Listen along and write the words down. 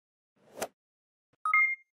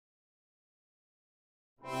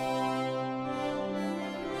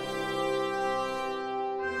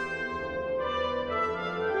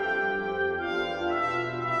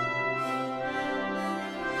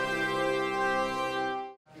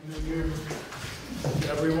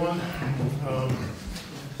everyone.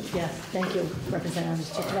 Yes, thank you, Representative. I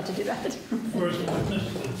was just about to do that. First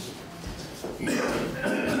witness is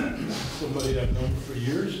somebody I've known for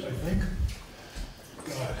years, I think.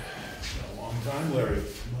 God, it's been a long time, Larry.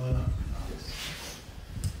 Come on up.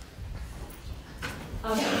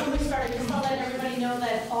 Before we start, just to let everybody know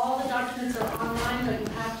that all the documents are online, but you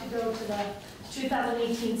have to go to the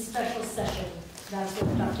 2018 special session. That's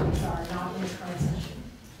where the documents are, not in the current session.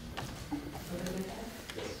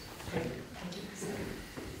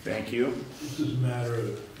 Thank you. This is a matter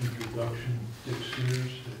of introduction. Dick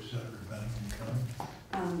Sears, Senator Bennington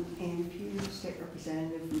County. And Pew, State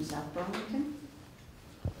Representative from South Burlington.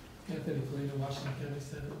 Anthony Polino, Washington County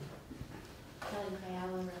Senator. Kelly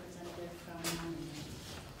Kayala, representative from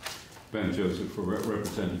Ben Joseph, for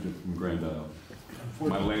representative from Grand Isle.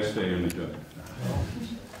 My last day in the job. Well,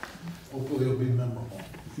 hopefully it'll be memorable.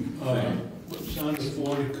 Sandra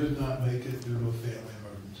Floyd could not make it due to a family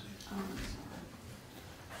emergency.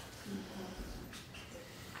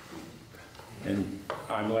 And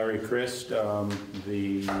I'm Larry Christ,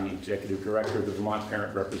 the Executive Director of the Vermont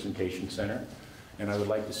Parent Representation Center. And I would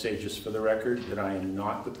like to say, just for the record, that I am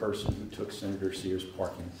not the person who took Senator Sears'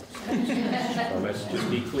 parking. So let's just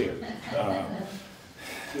be clear.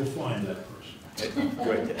 We'll find that person.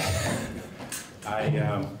 Good.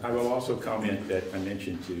 I will also comment that I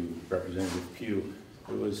mentioned to Representative Pugh,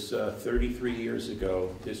 it was 33 years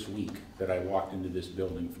ago this week that I walked into this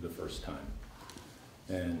building for the first time.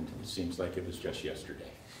 And it seems like it was just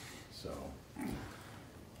yesterday. So,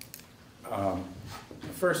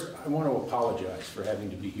 first, I want to apologize for having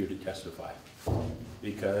to be here to testify,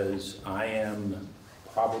 because I am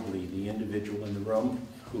probably the individual in the room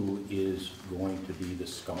who is going to be the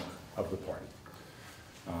skunk of the party.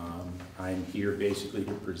 I'm here basically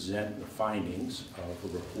to present the findings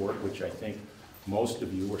of a report, which I think most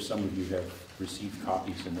of you or some of you have received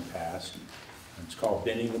copies in the past. It's called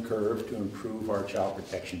Bending the Curve to Improve Our Child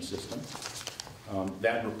Protection System.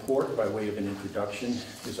 That report, by way of an introduction,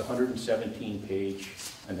 is a 117-page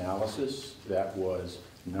analysis that was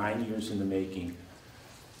 9 years in the making,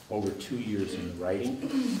 over 2 years in the writing.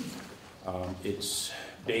 It's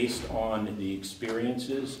based on the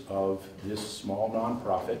experiences of this small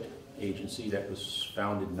nonprofit agency that was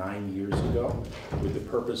founded 9 years ago with the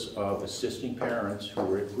purpose of assisting parents who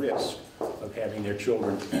are at risk of having their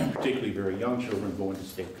children, particularly very young children, go into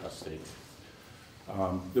state custody.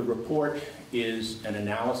 The report is an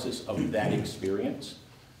analysis of that experience,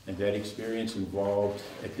 and that experience involved,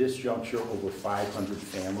 at this juncture, over 500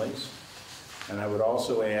 families. And I would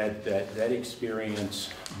also add that that experience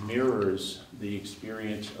mirrors the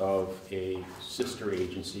experience of a sister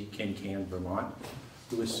agency, CHINS, Vermont,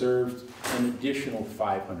 who has served an additional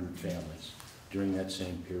 500 families during that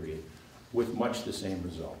same period with much the same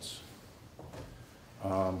results.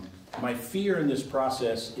 My fear in this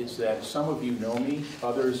process is that some of you know me,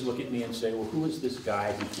 others look at me and say, well, who is this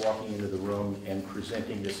guy who's walking into the room and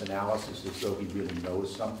presenting this analysis as though he really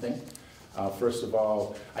knows something? First of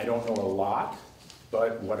all, I don't know a lot,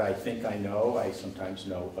 but what I think I know, I sometimes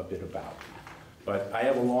know a bit about. But I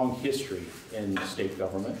have a long history in state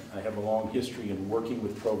government. I have a long history in working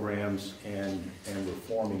with programs and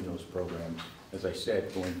reforming those programs, as I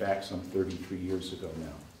said, going back some 33 years ago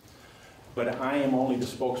now. But I am only the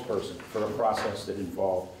spokesperson for a process that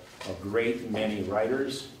involved a great many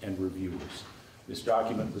writers and reviewers. This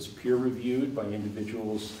document was peer-reviewed by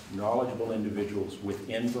individuals, knowledgeable individuals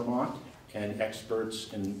within Vermont, and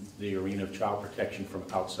experts in the arena of child protection from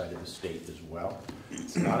outside of the state as well.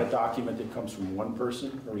 It's not a document that comes from one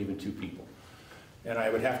person or even two people. And I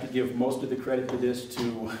would have to give most of the credit to this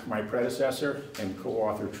to my predecessor and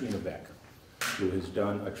co-author Trina Beck, who has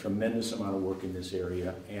done a tremendous amount of work in this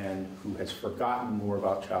area and who has forgotten more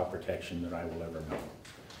about child protection than I will ever know.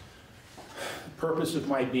 The purpose of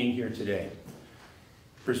my being here today: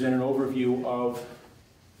 present an overview of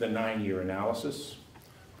the 9-year analysis,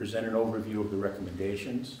 present an overview of the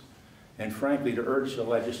recommendations, and frankly to urge the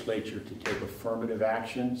legislature to take affirmative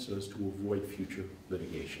action so as to avoid future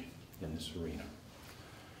litigation in this arena.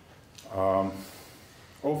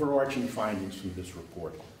 Overarching findings from this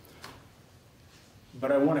report.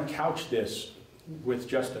 But I want to couch this with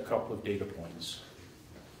just a couple of data points.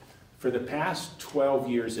 For the past 12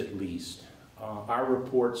 years at least, our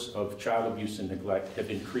reports of child abuse and neglect have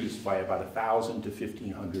increased by about 1,000 to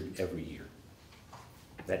 1,500 every year.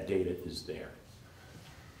 That data is there.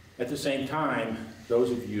 At the same time,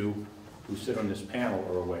 those of you who sit on this panel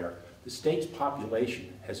are aware, the state's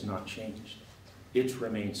population has not changed. It's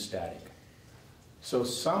remained static. So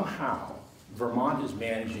somehow, Vermont is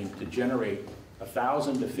managing to generate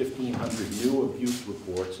 1,000 to 1,500 new abuse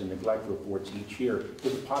reports and neglect reports each year,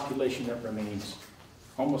 with a population that remains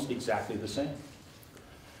almost exactly the same.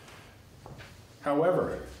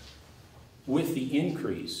 However, with the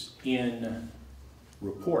increase in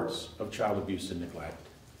reports of child abuse and neglect,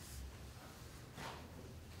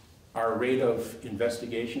 our rate of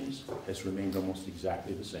investigations has remained almost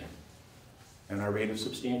exactly the same. And our rate of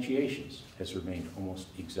substantiations has remained almost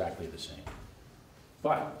exactly the same.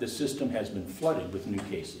 But the system has been flooded with new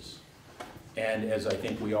cases. And as I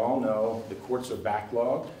think we all know, the courts are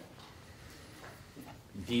backlogged.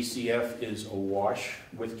 DCF is awash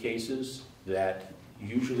with cases that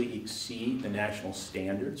usually exceed the national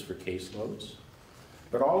standards for caseloads.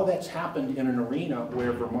 But all of that's happened in an arena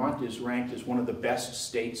where Vermont is ranked as one of the best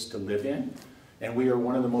states to live in, and we are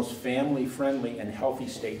one of the most family-friendly and healthy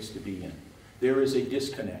states to be in. There is a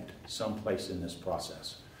disconnect someplace in this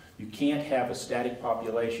process. You can't have a static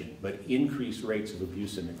population, but increase rates of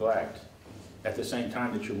abuse and neglect at the same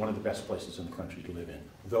time that you're one of the best places in the country to live in.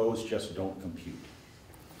 Those just don't compute.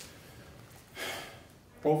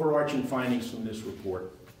 Overarching findings from this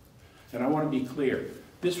report, and I want to be clear,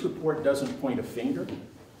 this report doesn't point a finger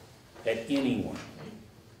at anyone.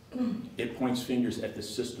 It points fingers at the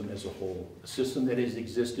system as a whole, a system that has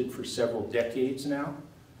existed for several decades now,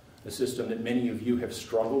 a system that many of you have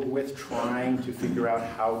struggled with trying to figure out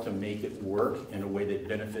how to make it work in a way that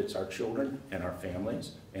benefits our children and our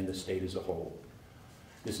families and the state as a whole.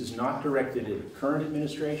 This is not directed at the current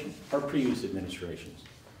administration or previous administrations.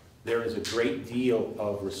 There is a great deal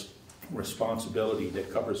of responsibility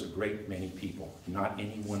that covers a great many people, not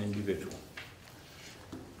any one individual.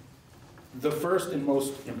 The first and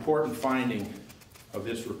most important finding of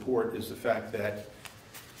this report is the fact that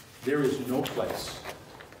there is no place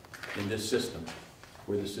in this system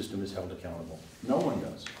where the system is held accountable. No one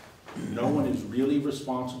does. No one is really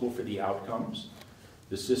responsible for the outcomes.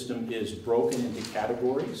 The system is broken into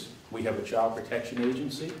categories. We have a child protection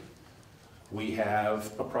agency. We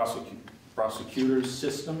have a prosecutor's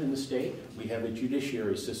system in the state. We have a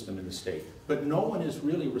judiciary system in the state. But no one is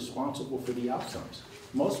really responsible for the outcomes.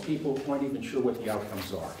 Most people aren't even sure what the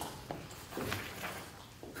outcomes are.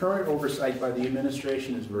 Current oversight by the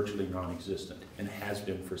administration is virtually non-existent and has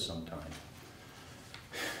been for some time.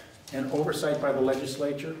 And oversight by the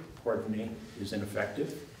legislature, pardon me, is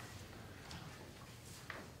ineffective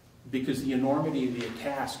because the enormity of the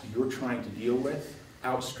task you're trying to deal with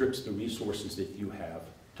outstrips the resources that you have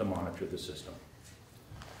to monitor the system.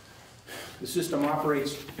 The system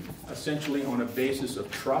operates essentially on a basis of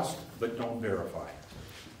trust, but don't verify.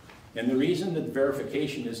 And the reason that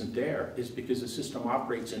verification isn't there is because the system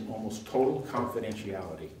operates in almost total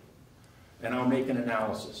confidentiality. And I'll make an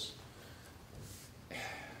analysis.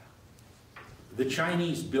 The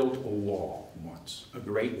Chinese built a wall once, a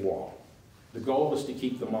great wall. The goal was to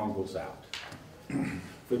keep the Mongols out.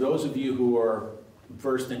 For those of you who are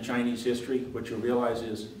versed in Chinese history, what you realize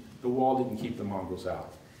is the wall didn't keep the Mongols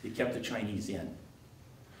out. It kept the Chinese in.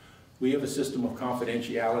 We have a system of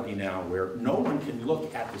confidentiality now where no one can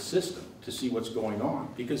look at the system to see what's going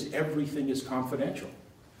on because everything is confidential.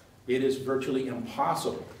 It is virtually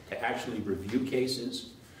impossible to actually review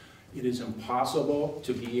cases. It is impossible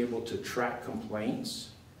to be able to track complaints.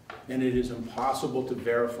 And it is impossible to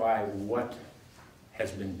verify what has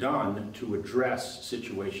been done to address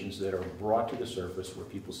situations that are brought to the surface where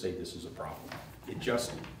people say this is a problem. It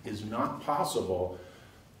just is not possible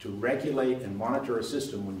to regulate and monitor a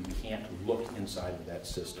system when you can't look inside of that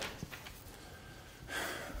system.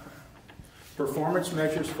 Performance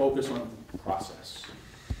measures focus on process,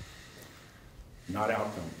 not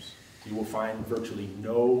outcomes. You will find virtually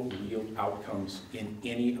no real outcomes in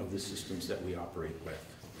any of the systems that we operate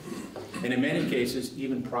with. And in many cases,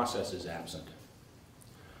 even process is absent.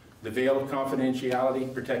 The veil of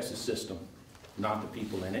confidentiality protects the system, not the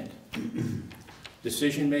people in it.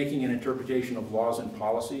 Decision-making and interpretation of laws and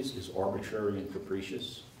policies is arbitrary and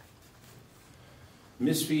capricious.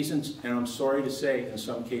 Misfeasance, and I'm sorry to say, in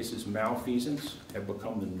some cases, malfeasance have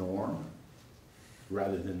become the norm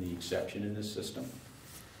rather than the exception in this system.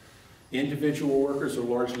 Individual workers are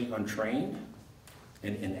largely untrained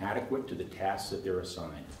and inadequate to the tasks that they're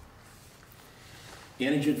assigned.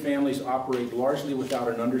 Indigent families operate largely without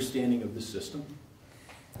an understanding of the system.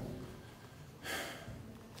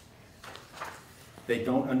 They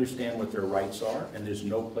don't understand what their rights are, and there's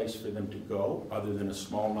no place for them to go other than a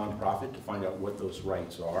small nonprofit to find out what those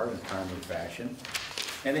rights are in a timely fashion.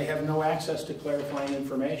 And they have no access to clarifying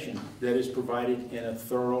information that is provided in a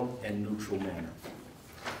thorough and neutral manner.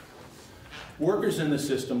 Workers in the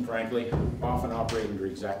system, frankly, often operate under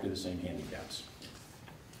exactly the same handicaps.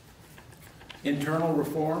 Internal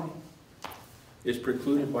reform is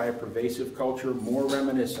precluded by a pervasive culture more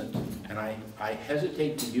reminiscent, and I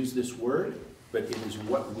hesitate to use this word, but it is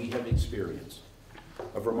what we have experienced,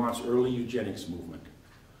 of Vermont's early eugenics movement.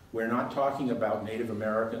 We're not talking about Native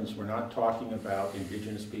Americans, we're not talking about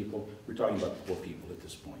indigenous people, we're talking about poor people at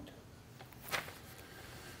this point.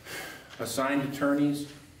 Assigned attorneys,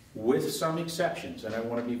 with some exceptions, and I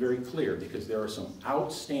want to be very clear because there are some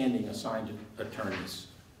outstanding assigned attorneys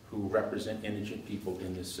who represent indigent people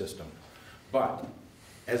in this system. But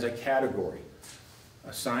as a category,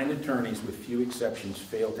 assigned attorneys with few exceptions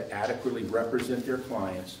fail to adequately represent their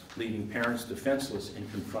clients, leaving parents defenseless in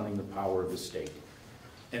confronting the power of the state.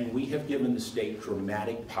 And we have given the state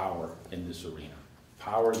dramatic power in this arena,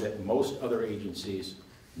 power that most other agencies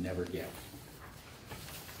never get.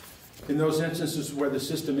 In those instances where the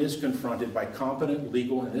system is confronted by competent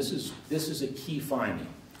legal, and this is a key finding,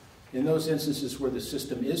 in those instances where the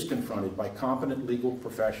system is confronted by competent legal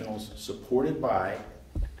professionals supported by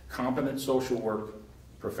competent social work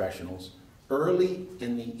professionals, early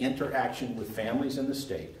in the interaction with families and the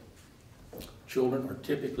state, children are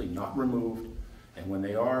typically not removed, and when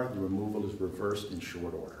they are, the removal is reversed in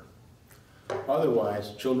short order.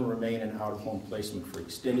 Otherwise, children remain in out-of-home placement for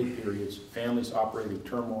extended periods, families operate in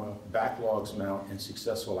turmoil, backlogs mount, and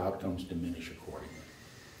successful outcomes diminish accordingly.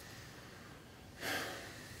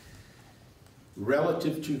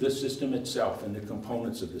 Relative to the system itself and the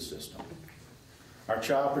components of the system, our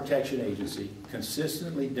Child Protection Agency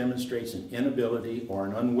consistently demonstrates an inability or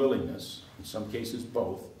an unwillingness, in some cases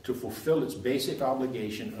both, to fulfill its basic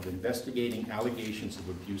obligation of investigating allegations of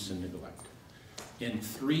abuse and neglect. In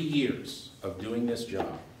 3 years of doing this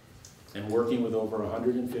job and working with over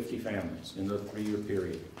 150 families in the 3-year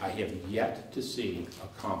period, I have yet to see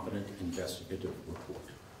a competent investigative report.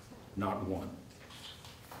 Not one.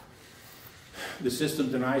 The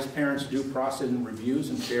system denies parents due process in reviews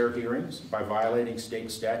and fair hearings by violating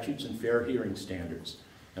state statutes and fair hearing standards.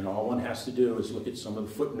 And all one has to do is look at some of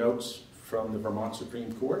the footnotes from the Vermont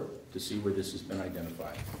Supreme Court to see where this has been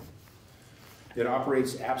identified. It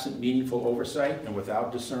operates absent meaningful oversight and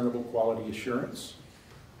without discernible quality assurance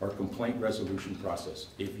or complaint resolution process.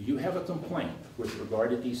 If you have a complaint with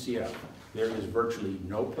regard to DCF, there is virtually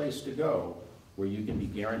no place to go where you can be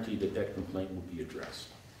guaranteed that that complaint will be addressed.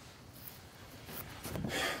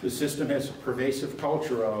 The system has a pervasive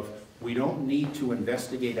culture of, we don't need to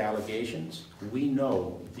investigate allegations, we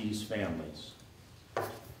know these families.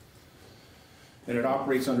 And it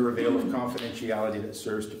operates under a veil of confidentiality that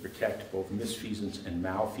serves to protect both misfeasance and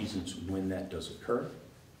malfeasance when that does occur.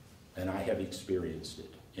 And I have experienced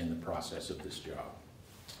it in the process of this job.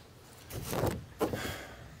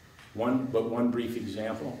 One brief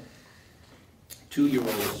example.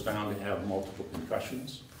 2-year-olds found to have multiple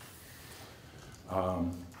concussions.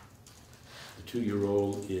 The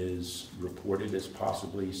 2-year-old is reported as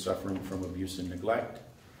possibly suffering from abuse and neglect.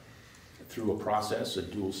 Through a process, a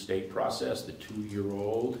dual state process, the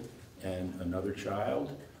 2-year-old and another child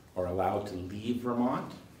are allowed to leave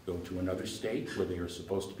Vermont, go to another state where they are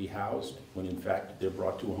supposed to be housed, when in fact they're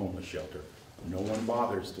brought to a homeless shelter. No one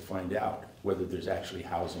bothers to find out whether there's actually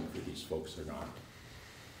housing for these folks or not.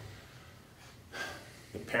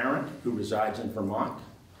 The parent who resides in Vermont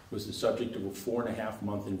was the subject of a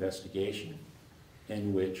 4.5-month investigation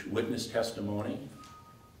in which witness testimony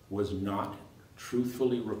was not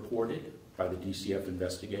truthfully reported by the DCF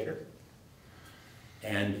investigator,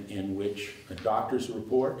 and in which a doctor's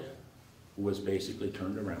report was basically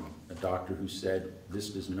turned around. A doctor who said, this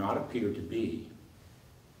does not appear to be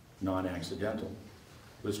non-accidental,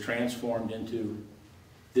 was transformed into,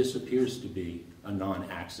 this appears to be a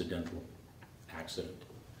non-accidental accident.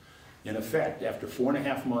 In effect, after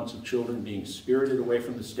 4.5 months of children being spirited away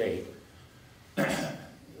from the state,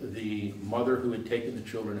 the mother who had taken the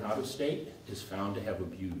children out of state is found to have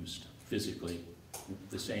abused physically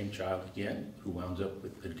the same child again, who wound up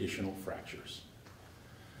with additional fractures.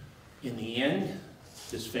 In the end,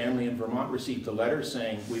 this family in Vermont received a letter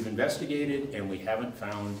saying, we've investigated and we have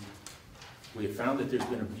found that there's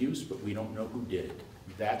been abuse, but we don't know who did it.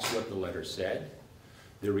 That's what the letter said.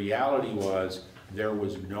 The reality was there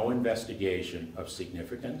was no investigation of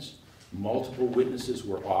significance. Multiple witnesses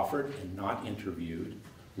were offered and not interviewed.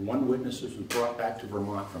 One witness was brought back to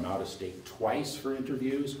Vermont from out of state twice for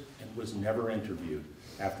interviews and was never interviewed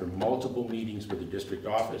after multiple meetings with the district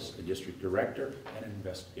office, the district director, and an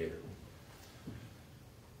investigator.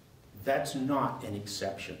 That's not an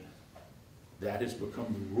exception. That has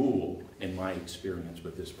become the rule in my experience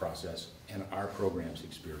with this process and our program's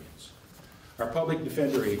experience. Our public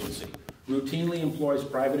defender agency routinely employs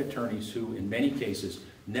private attorneys who, in many cases,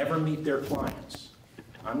 never meet their clients.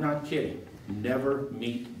 I'm not kidding. Never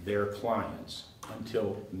meet their clients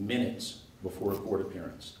until minutes before a court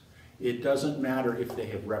appearance. It doesn't matter if they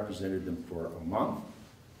have represented them for a month,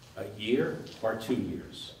 a year, or 2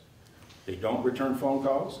 years. They don't return phone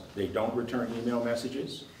calls, they don't return email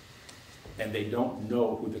messages, and they don't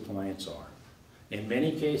know who the clients are. In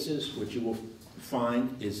many cases, what you will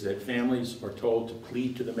find is that families are told to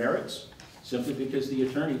plead to the merits simply because the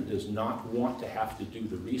attorney does not want to have to do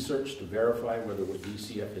the research to verify whether what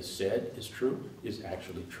DCF has said is true, is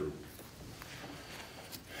actually true.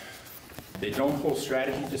 They don't hold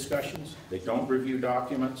strategy discussions, they don't review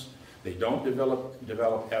documents, they don't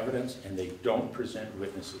develop evidence, and they don't present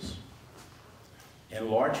witnesses. In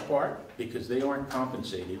large part because they aren't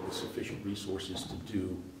compensated with sufficient resources to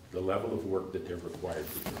do the level of work that they're required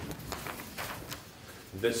to do.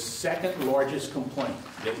 The second largest complaint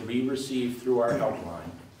that we receive through our helpline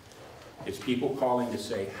is people calling to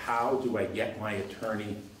say, how do I get my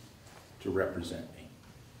attorney to represent me?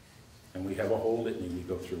 And we have a whole litany we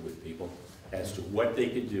go through with people as to what they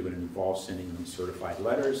could do, and it involves sending them certified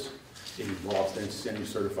letters. It involves then sending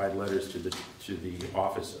certified letters to the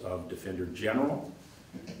Office of Defender General,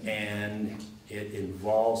 and it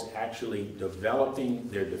involves actually developing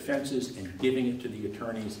their defenses and giving it to the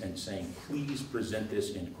attorneys and saying, please present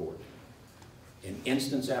this in court. In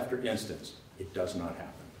instance after instance, it does not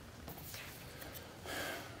happen.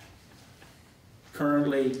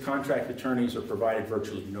 Currently, contract attorneys are provided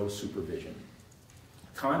virtually no supervision.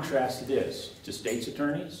 Contrast this to state's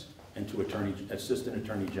attorneys and to assistant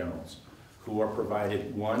attorney generals, who are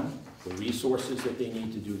provided, 1, the resources that they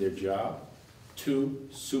need to do their job, 2,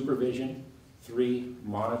 supervision, 3,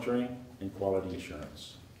 monitoring, and quality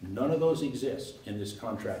assurance. None of those exist in this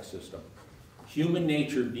contract system. Human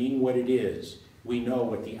nature being what it is, we know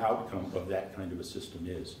what the outcome of that kind of a system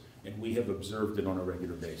is, and we have observed it on a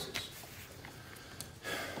regular basis.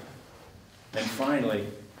 And finally,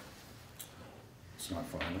 it's not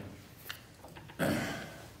finally,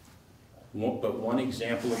 but one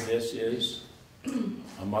example of this is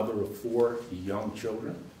a mother of 4 young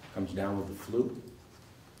children comes down with the flu,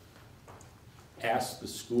 asks the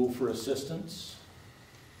school for assistance.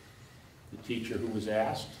 The teacher who was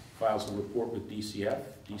asked files a report with DCF.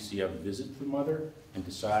 DCF visits the mother and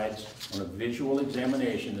decides on a visual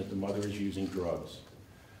examination that the mother is using drugs.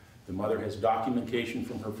 The mother has documentation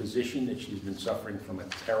from her physician that she's been suffering from a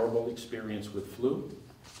terrible experience with flu.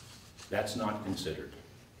 That's not considered.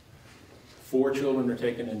 4 children are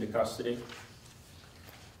taken into custody.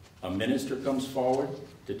 A minister comes forward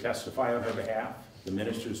to testify on her behalf. The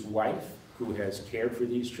minister's wife, who has cared for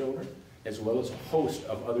these children, as well as a host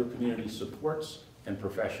of other community supports and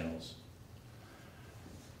professionals.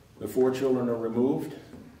 The 4 children are removed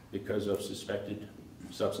because of suspected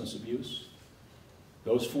substance abuse.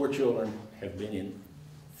 Those 4 children have been in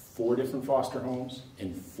 4 different foster homes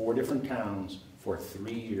in 4 different towns for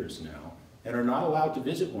 3 years now, and are not allowed to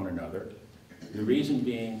visit one another. The reason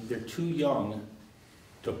being they're too young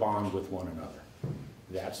to bond with one another.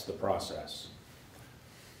 That's the process.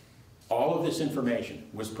 All of this information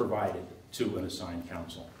was provided to an assigned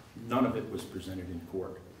counsel. None of it was presented in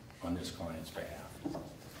court on this client's behalf.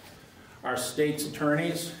 Our state's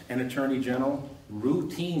attorneys and attorney general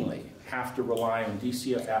routinely have to rely on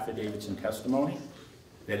DCF affidavits and testimony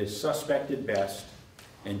that is suspect at best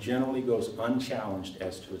and generally goes unchallenged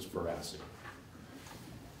as to its veracity.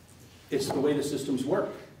 It's the way the systems work.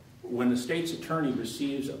 When the state's attorney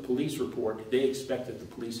receives a police report, they expect that the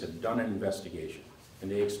police have done an investigation,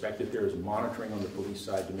 and they expect that there is monitoring on the police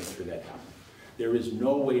side to make sure that happens. There is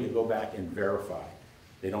no way to go back and verify.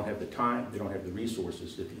 They don't have the time, they don't have the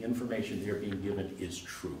resources, that the information they're being given is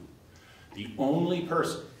true. The only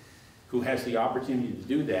person who has the opportunity to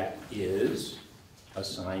do that is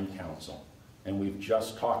assigned counsel. And we've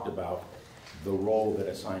just talked about the role that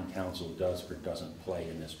assigned counsel does or doesn't play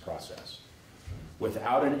in this process.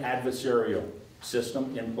 Without an adversarial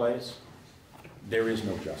system in place, there is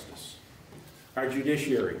no justice. Our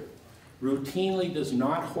judiciary routinely does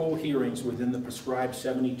not hold hearings within the prescribed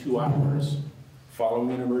 72 hours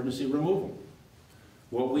following an emergency removal.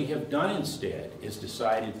 What we have done instead is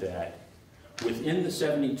decided that within the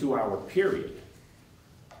 72-hour period,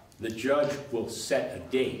 the judge will set a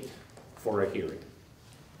date for a hearing.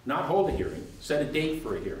 Not hold a hearing, set a date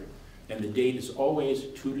for a hearing. And the date is always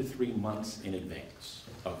 2 to 3 months in advance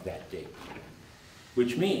of that date.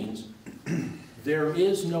 Which means there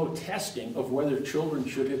is no testing of whether children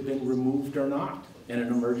should have been removed or not in an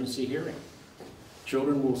emergency hearing.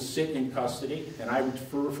 Children will sit in custody, and I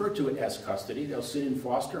refer to it as custody. They'll sit in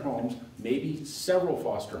foster homes, maybe several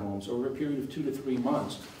foster homes, over a period of 2 to 3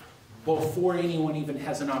 months, before anyone even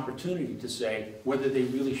has an opportunity to say whether they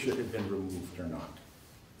really should have been removed or not.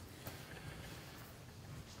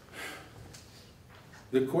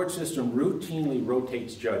 The court system routinely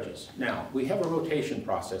rotates judges. Now, we have a rotation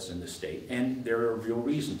process in the state, and there are real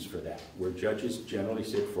reasons for that, where judges generally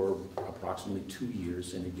sit for approximately 2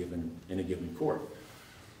 years in a given court.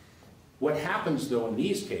 What happens, though, in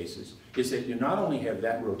these cases is that you not only have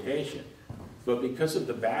that rotation, but because of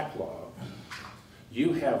the backlog,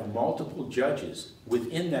 you have multiple judges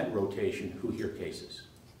within that rotation who hear cases.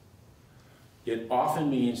 It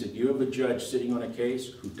often means that you have a judge sitting on a case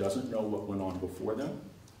who doesn't know what went on before them.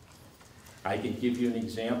 I can give you an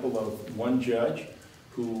example of one judge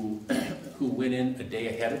who went in a day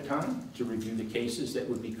ahead of time to review the cases that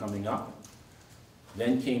would be coming up,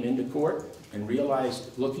 then came into court and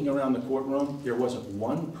realized, looking around the courtroom, there wasn't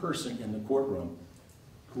one person in the courtroom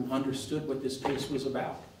who understood what this case was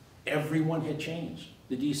about. Everyone had changed.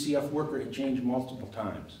 The DCF worker had changed multiple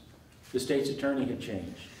times. The state's attorney had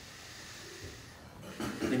changed.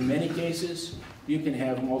 In many cases, you can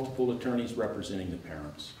have multiple attorneys representing the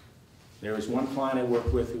parents. There was one client I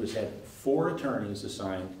worked with who has had 4 attorneys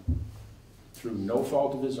assigned through no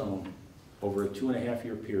fault of his own over a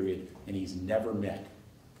 2.5-year period, and he's never met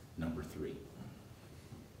number 3.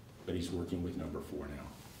 But he's working with number 4 now.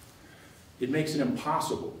 It makes it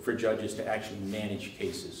impossible for judges to actually manage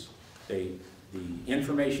cases. The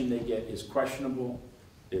information they get is questionable.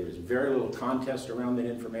 There is very little contest around that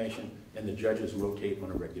information, and the judges rotate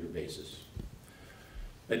on a regular basis.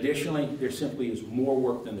 Additionally, there simply is more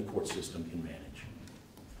work than the court system can manage.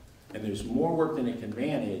 And there's more work than it can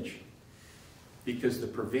manage because the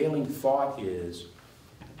prevailing thought is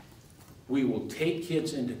we will take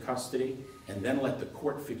kids into custody and then let the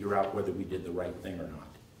court figure out whether we did the right thing or not.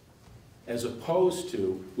 As opposed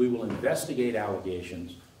to, we will investigate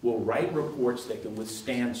allegations, we'll write reports that can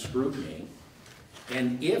withstand scrutiny,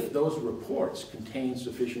 and if those reports contain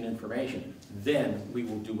sufficient information, then we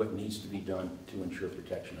will do what needs to be done to ensure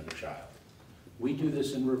protection of the child. We do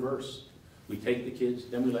this in reverse. We take the kids,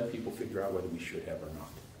 then we let people figure out whether we should have or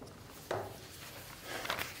not.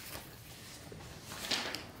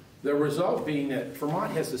 The result being that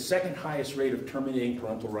Vermont has the 2nd highest rate of terminating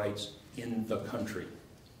parental rights in the country.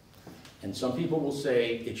 And some people will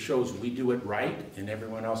say it shows we do it right and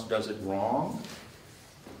everyone else does it wrong.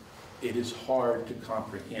 It is hard to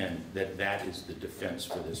comprehend that that is the defense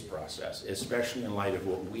for this process, especially in light of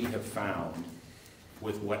what we have found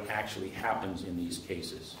with what actually happens in these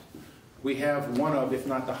cases. We have one of, if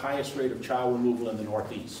not the highest rate of child removal in the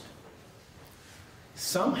Northeast.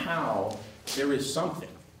 Somehow, there is something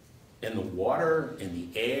in the water, in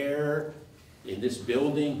the air, in this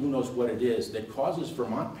building, who knows what it is, that causes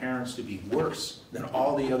Vermont parents to be worse than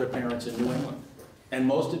all the other parents in New England and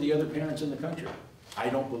most of the other parents in the country. I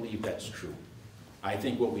don't believe that's true. I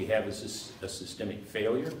think what we have is a systemic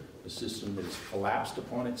failure, a system that has collapsed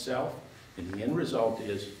upon itself, and the end result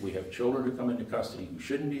is we have children who come into custody who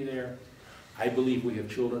shouldn't be there. I believe we have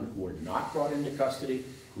children who are not brought into custody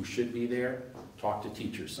who should be there. Talk to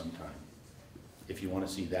teachers sometime if you want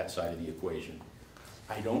to see that side of the equation.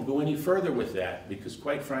 I don't go any further with that because,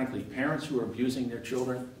 quite frankly, parents who are abusing their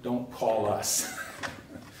children don't call us.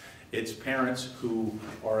 It's parents who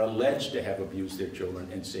are alleged to have abused their children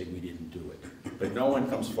and say we didn't do it. But no one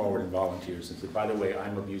comes forward and volunteers and says, by the way,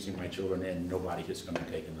 I'm abusing my children and nobody has come and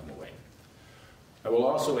taken them away. I will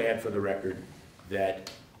also add for the record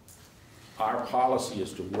that our policy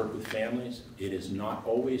is to work with families. It is not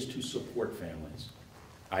always to support families.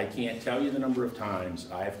 I can't tell you the number of times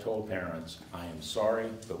I have told parents, I am sorry,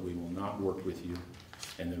 but we will not work with you.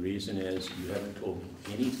 And the reason is you haven't told me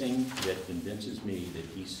anything that convinces me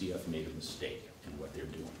that DCF made a mistake in what they're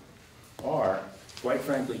doing. Or, quite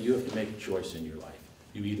frankly, you have to make a choice in your life.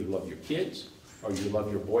 You either love your kids or you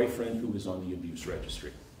love your boyfriend who is on the abuse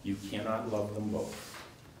registry. You cannot love them both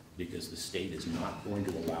because the state is not going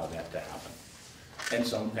to allow that to happen. And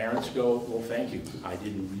some parents go, well, thank you. I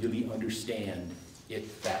didn't really understand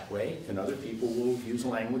it that way. And other people will use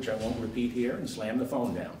language I won't repeat here and slam the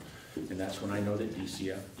phone down. And that's when I know that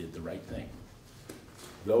DCF did the right thing.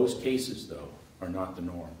 Those cases, though, are not the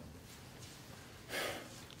norm.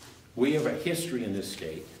 We have a history in this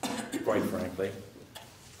state, quite frankly,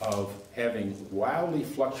 of having wildly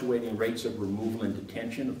fluctuating rates of removal and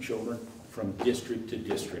detention of children from district to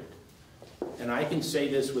district. And I can say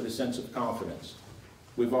this with a sense of confidence.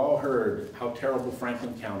 We've all heard how terrible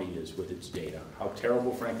Franklin County is with its data, how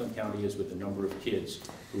terrible Franklin County is with the number of kids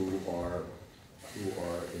who are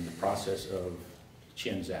in the process of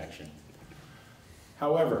CHINS action.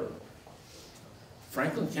 However,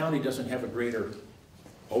 Franklin County doesn't have a greater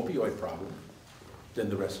opioid problem than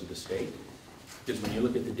the rest of the state, because when you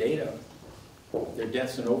look at the data, their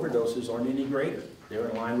deaths and overdoses aren't any greater. They're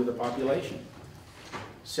in line with the population.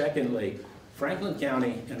 Secondly, Franklin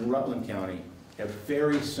County and Rutland County have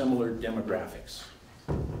very similar demographics.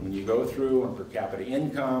 When you go through on per capita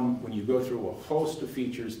income, when you go through a host of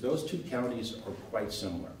features, those two counties are quite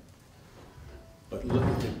similar. But look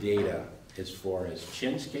at the data as far as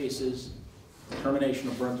CHINS cases, termination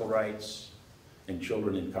of parental rights, and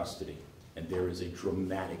children in custody. And there is a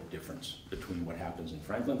dramatic difference between what happens in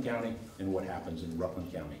Franklin County and what happens in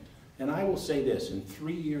Rutland County. And I will say this, in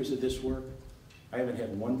 3 years of this work, I haven't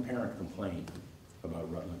had one parent complain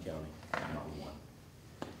about Rutland County, not one.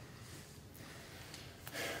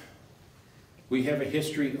 We have a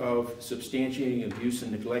history of substantiating abuse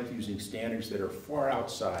and neglect using standards that are far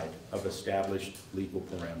outside of established legal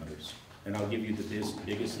parameters. And I'll give you the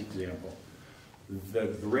biggest example. The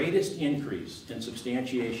greatest increase in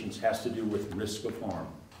substantiations has to do with risk of harm.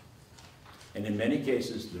 And in many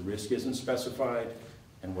cases, the risk isn't specified,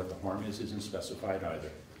 and what the harm is isn't specified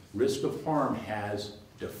either. Risk of harm has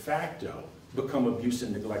de facto become abuse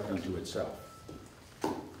and neglect unto itself.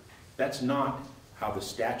 That's not how the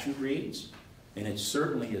statute reads, and it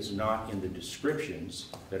certainly is not in the descriptions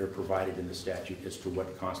that are provided in the statute as to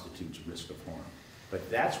what constitutes risk of harm.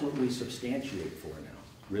 But that's what we substantiate for now,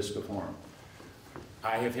 risk of harm.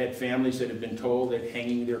 I have had families that have been told that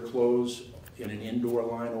hanging their clothes in an indoor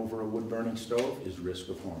line over a wood-burning stove is risk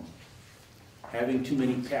of harm. Having too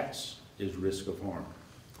many pets is risk of harm.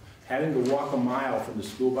 Having to walk a mile from the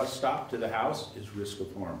school bus stop to the house is risk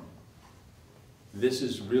of harm. This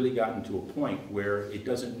has really gotten to a point where it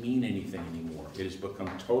doesn't mean anything anymore. It has become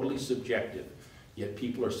totally subjective, yet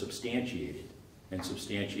people are substantiated, and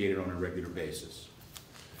substantiated on a regular basis.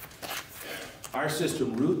 Our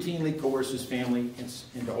system routinely coerces family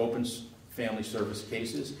into open family service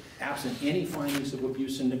cases, absent any findings of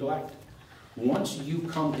abuse and neglect. Once you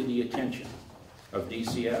come to the attention of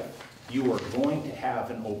DCF, you are going to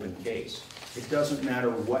have an open case. It doesn't matter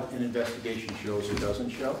what an investigation shows or doesn't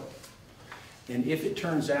show. And if it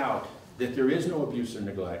turns out that there is no abuse or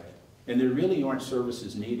neglect, and there really aren't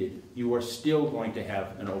services needed, you are still going to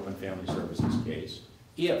have an open family services case.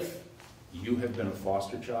 If you have been a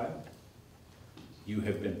foster child, you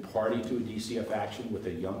have been party to a DCF action with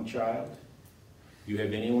a young child, you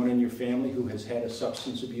have anyone in your family who has had a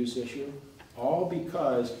substance abuse issue, all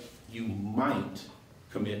because you might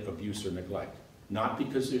commit abuse or neglect, not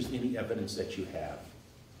because there's any evidence that you have.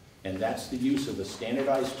 And that's the use of a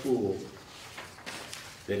standardized tool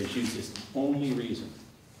that is used as the only reason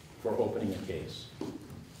for opening a case,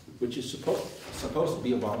 which is supposed to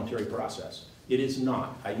be a voluntary process. It is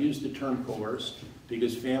not. I use the term coerced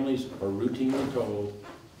because families are routinely told,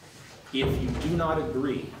 if you do not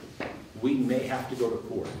agree, we may have to go to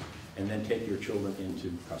court and then take your children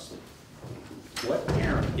into custody. What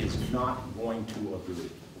parent is not going to agree,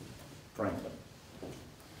 frankly?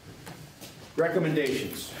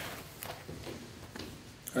 Recommendations.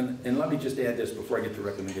 And let me just add this before I get to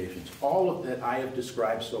recommendations. All of that I have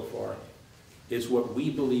described so far is what we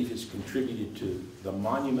believe has contributed to the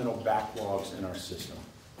monumental backlogs in our system.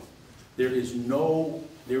 There is no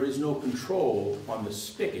control on the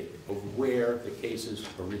spigot of where the cases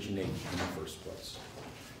originate in the first place.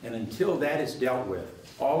 And until that is dealt with,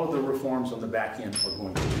 all of the reforms on the back end are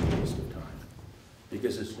going to be a waste of time.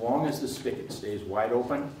 Because as long as the spigot stays wide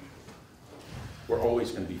open, we're always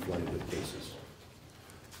going to be flooded with cases.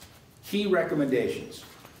 Key recommendations.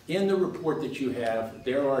 In the report that you have,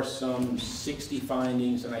 there are some 60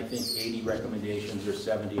 findings and I think 80 recommendations or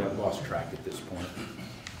 70. I've lost track at this point.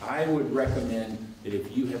 I would recommend that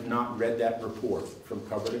if you have not read that report from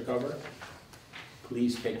cover to cover,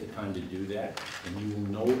 please take the time to do that, and you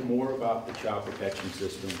will know more about the child protection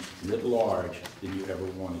system writ large than you ever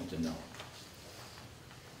wanted to know.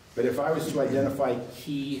 But if I was to identify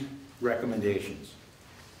key recommendations,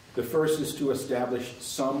 the first is to establish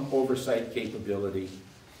some oversight capability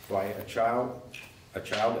by a child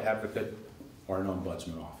advocate or an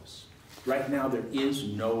ombudsman office. Right now, there is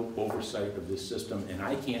no oversight of this system, and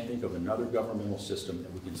I can't think of another governmental system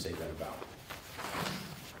that we can say that about.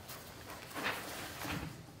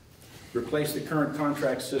 Replace the current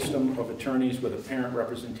contract system of attorneys with a parent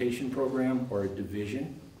representation program or a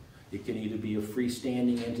division. It can either be a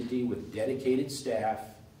freestanding entity with dedicated staff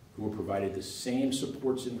who are provided the same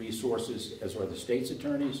supports and resources as are the state's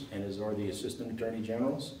attorneys and as are the assistant attorney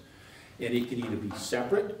generals. And it can either be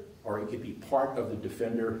separate or it could be part of the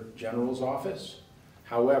Defender General's office.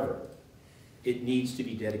 However, it needs to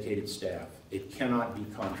be dedicated staff. It cannot be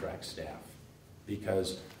contract staff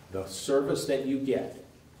because the service that you get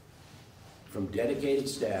from dedicated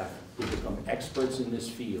staff who become experts in this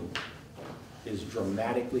field is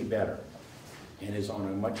dramatically better and is on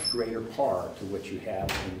a much greater par to what you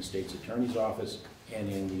have in the state's attorney's office and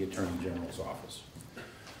in the Attorney General's office.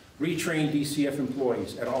 Retrain DCF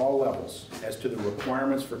employees at all levels as to the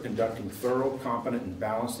requirements for conducting thorough, competent, and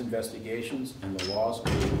balanced investigations and the laws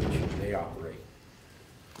under which they operate.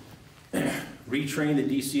 Retrain the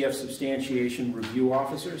DCF substantiation review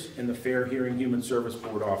officers and the Fair Hearing Human Service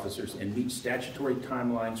Board officers and meet statutory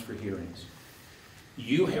timelines for hearings.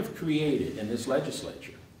 You have created in this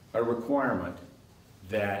legislature a requirement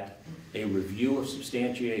that a review of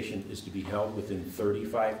substantiation is to be held within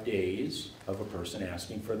 35 days of a person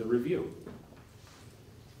asking for the review.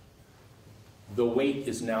 The wait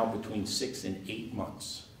is now between 6 and 8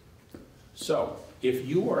 months. So if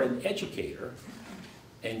you are an educator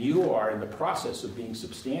and you are in the process of being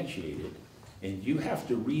substantiated and you have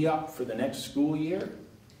to re-up for the next school year,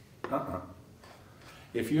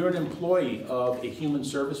 If you're an employee of a human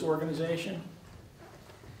service organization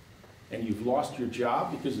and you've lost your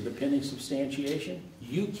job because of the pending substantiation,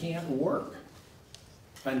 you can't work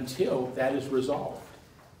until that is resolved.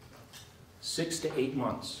 6 to 8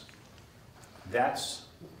 months. That's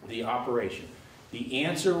the operation. The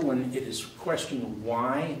answer when it is questioned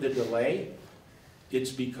why the delay,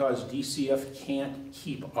 it's because DCF can't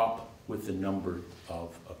keep up with the number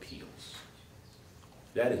of appeals.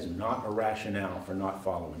 That is not a rationale for not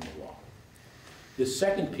following the law. The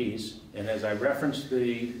second piece, and as I referenced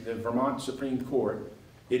the Vermont Supreme Court,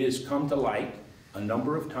 it has come to light a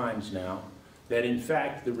number of times now that in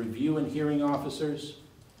fact the review and hearing officers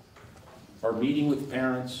are meeting with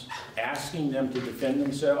parents, asking them to defend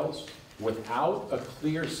themselves without a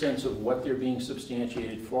clear sense of what they're being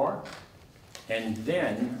substantiated for, and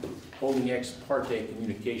then holding ex parte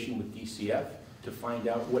communication with DCF to find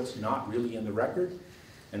out what's not really in the record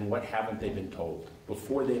and what haven't they been told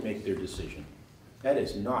before they make their decision. That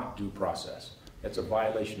is not due process. That's a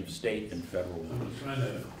violation of state and federal law. I'm trying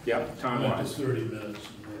to. Yep, time-wise. 30 minutes.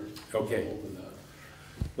 And we're okay. over that.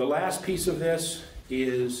 The last piece of this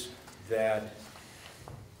is that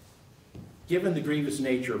given the grievous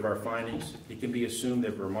nature of our findings, it can be assumed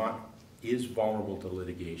that Vermont is vulnerable to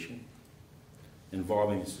litigation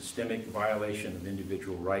involving a systemic violation of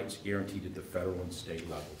individual rights guaranteed at the federal and state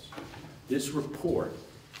levels. This report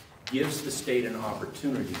gives the state an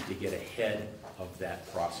opportunity to get ahead of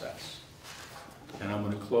that process. And I'm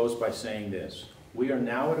going to close by saying this. We are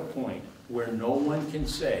now at a point where no one can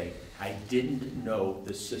say, I didn't know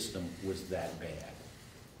the system was that bad.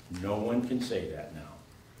 No one can say that now.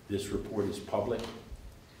 This report is public.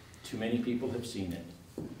 Too many people have seen it.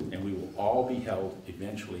 And we will all be held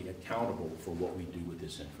eventually accountable for what we do with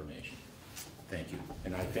this information. Thank you.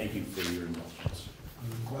 And I thank you for your indulgence.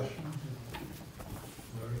 Any questions?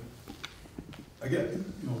 Larry? I get,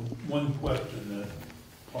 one question that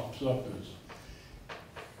pops up is,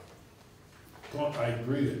 I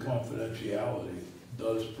agree that confidentiality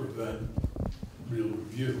does prevent real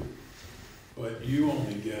review, but you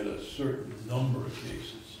only get a certain number of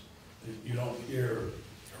cases. You don't hear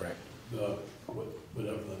Correct.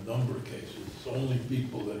 whatever the number of cases. It's only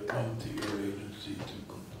people that come to your agency to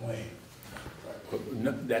complain.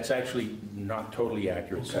 No, that's actually not totally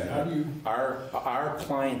accurate. Okay, how do you? Our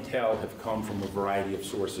clientele have come from a variety of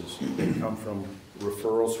sources. They come from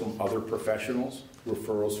referrals from other professionals,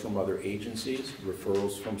 referrals from other agencies,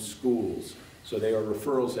 referrals from schools. So they are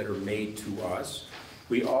referrals that are made to us.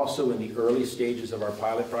 We also, in the early stages of our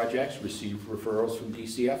pilot projects, receive referrals from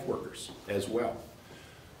DCF workers as well.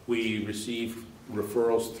 We receive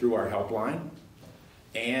referrals through our helpline,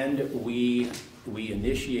 and we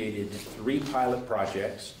initiated 3 pilot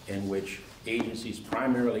projects in which agencies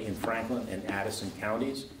primarily in Franklin and Addison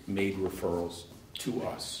counties made referrals to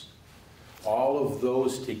us. All of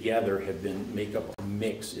those together have make up a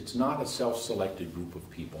mix. It's not a self-selected group of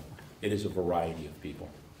people. It is a variety of people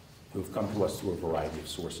who have come to us through a variety of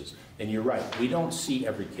sources. And you're right, we don't see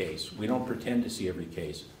every case. We don't pretend to see every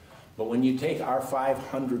case. But when you take our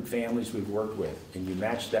 500 families we've worked with and you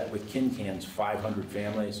match that with KinCan's 500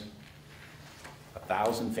 families,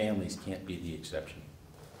 1,000 families can't be the exception.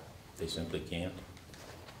 They simply can't.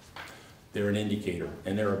 They're an indicator,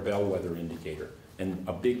 and they're a bellwether indicator. And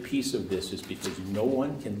a big piece of this is because no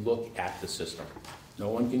one can look at the system. No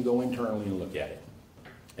one can go internally and look at it.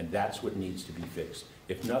 And that's what needs to be fixed.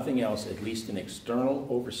 If nothing else, at least an external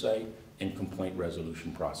oversight and complaint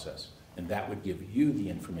resolution process. And that would give you the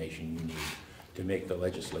information you need to make the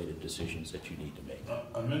legislative decisions that you need to make.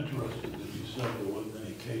 I'm interested that you said there wasn't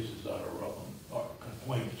any cases out of Rutland, or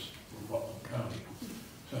complaints from Rutland County,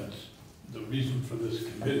 since the reason for this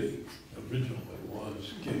committee originally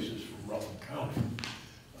was cases from Rutland County.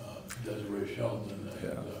 Desiree Sheldon, and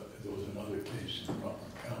there was another case in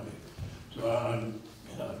Rutland County. So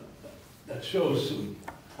that shows some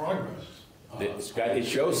progress It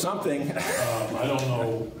shows something. I don't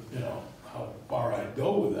know, how far I'd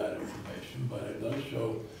go with that information, but it does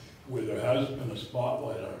show where there has been a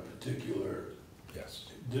spotlight on a particular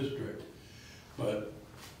district. But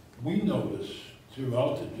we notice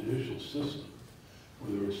throughout the judicial system,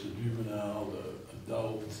 whether it's the juvenile, the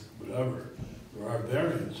adult, whatever, there are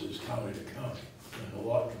variances county to county. And a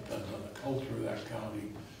lot depends on the culture of that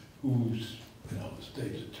county, who's, the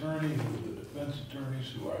state's attorney, who are the defense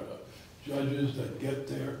attorneys, who are the judges that get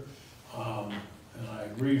there. And I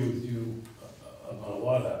agree with you about a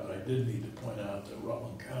lot of that, but I did need to point out that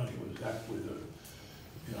Rutland County was actually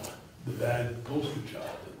the bad poster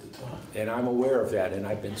child at the time. And I'm aware of that, and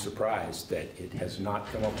I've been surprised that it has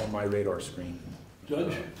not come up on my radar screen.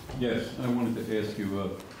 Judge? Yes, I wanted to ask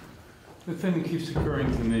you, the thing that keeps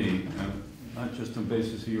occurring to me, not just on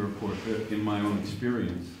basis of your report, but in my own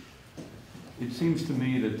experience, it seems to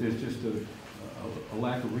me that there's just a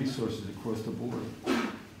lack of resources across the board.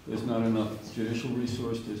 There's not enough judicial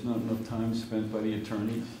resource, there's not enough time spent by the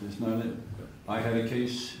attorneys, I had a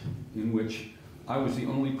case in which I was the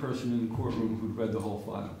only person in the courtroom who'd read the whole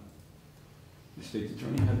file. The state's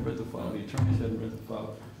attorney hadn't read the file, the attorneys hadn't read the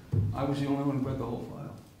file. I was the only one who read the whole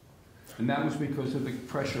file. And that was because of the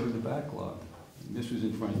pressure of the backlog. This was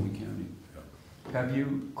in Franklin County. Have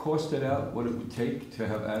you costed out what it would take to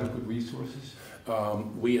have adequate resources?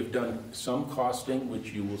 We have done some costing,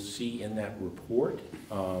 which you will see in that report.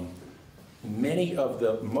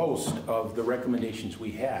 Most of the recommendations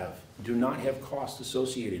we have do not have costs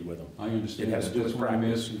associated with them. I understand. It has to do with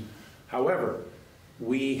practice. However,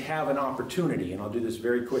 we have an opportunity, and I'll do this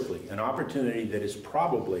very quickly, an opportunity that is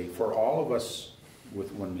probably, for all of us,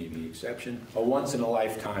 with one maybe exception, a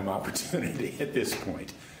once-in-a-lifetime opportunity at this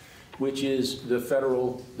point, which is the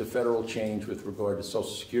federal change with regard to Social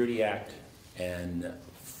Security Act and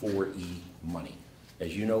 4E money.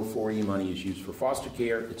 As you know, 4E money is used for foster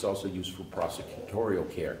care. It's also used for prosecutorial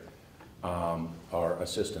care, or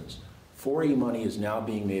assistance. 4E money is now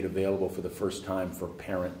being made available for the first time for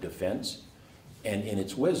parent defense. And in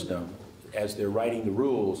its wisdom, as they're writing the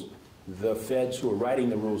rules, the feds who are writing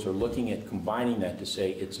the rules are looking at combining that to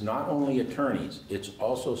say it's not only attorneys, it's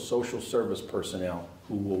also social service personnel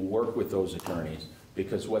who will work with those attorneys,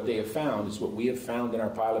 because what they have found is what we have found in our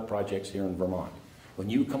pilot projects here in Vermont. When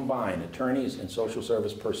you combine attorneys and social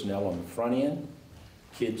service personnel on the front end,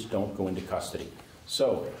 kids don't go into custody.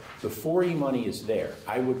 So the 4E money is there.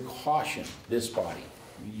 I would caution this body.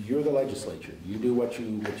 You're the legislature. You do what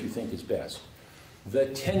you think is best. The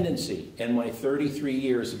tendency in my 33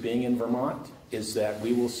 years of being in Vermont is that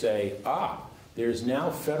we will say, there's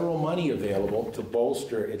now federal money available to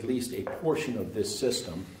bolster at least a portion of this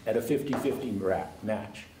system at a 50-50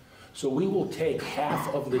 match. So we will take half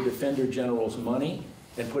of the Defender General's money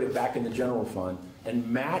and put it back in the general fund and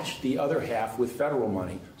match the other half with federal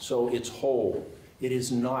money so it's whole. It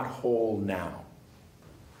is not whole now.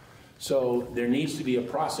 So there needs to be a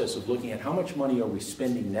process of looking at how much money are we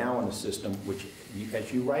spending now in the system, which,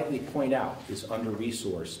 as you rightly point out, is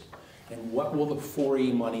under-resourced, and what will the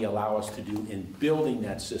 4E money allow us to do in building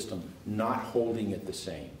that system, not holding it the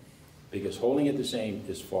same? Because holding it the same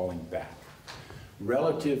is falling back.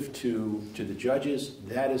 Relative to the judges,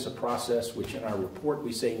 that is a process which in our report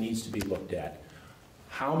we say needs to be looked at.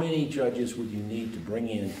 How many judges would you need to bring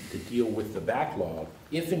in to deal with the backlog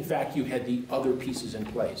if in fact you had the other pieces in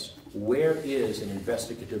place? Where is an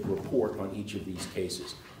investigative report on each of these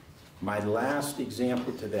cases? My last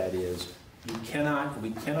example to that is we cannot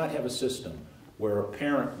have a system where a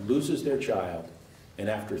parent loses their child and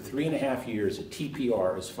after 3.5 years a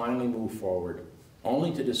TPR is finally moved forward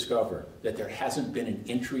only to discover that there hasn't been an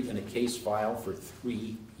entry in a case file for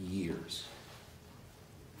 3 years.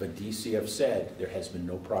 But DCF said there has been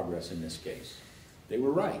no progress in this case. They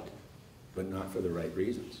were right, but not for the right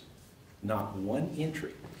reasons. Not one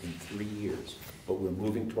entry in 3 years, but we're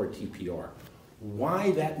moving toward TPR.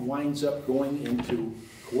 Why that winds up going into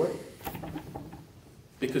court?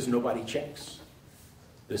 Because nobody checks.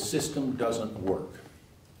 The system doesn't work,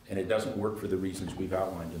 and it doesn't work for the reasons we've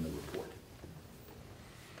outlined in the report.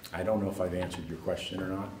 I don't know if I've answered your question or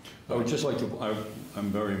not. I would just like to,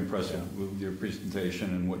 I'm very impressed with your presentation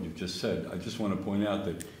and what you've just said. I just want to point out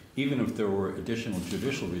that even if there were additional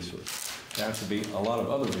judicial resources, there has to be a lot of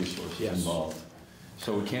other resources involved.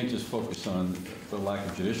 So we can't just focus on the lack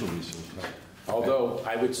of judicial resources. Although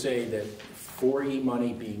I would say that 4E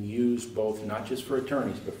money being used both not just for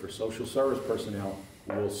attorneys but for social service personnel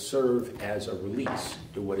will serve as a release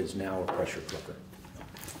to what is now a pressure cooker.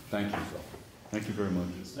 Thank you. Thank you very much.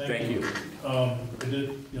 Thank you.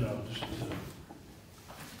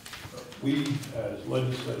 We as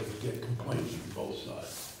legislators get complaints from both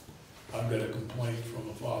sides. I've got a complaint from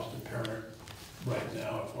a foster parent right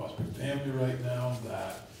now, a foster family right now,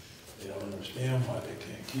 that they don't understand why they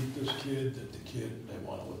can't keep this kid, that the kid, they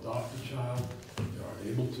want to adopt the child, they aren't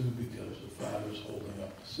able to because the father's holding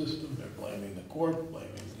up the system, they're blaming the court, blaming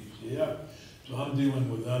DCF. So I'm dealing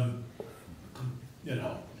with them, you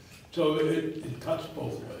know. So it cuts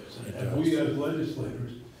both ways. And we as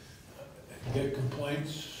legislators get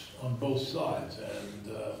complaints on both sides,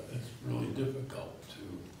 and it's really difficult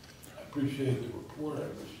to, I appreciate the report,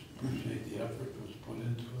 I appreciate the effort that was put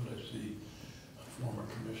into it. I see former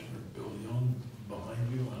Commissioner Bill Young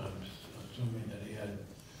behind you, and I'm assuming that he had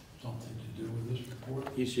something to do with this report.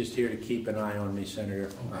 He's just here to keep an eye on me,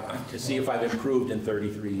 Senator, to see if I've improved in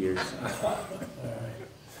 33 years. All right.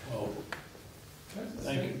 Well, Can I just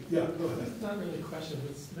thank say- you. Yeah, go ahead. It's not really a question,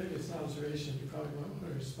 but maybe it's an observation, you probably won't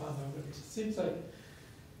want to respond on, but it seems like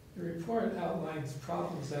the report outlines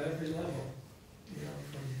problems at every level, you know,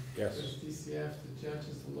 from Yes. the DCF, the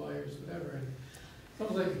judges, the lawyers, whatever, and it's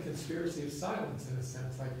almost like a conspiracy of silence in a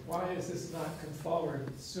sense, like, why is this not come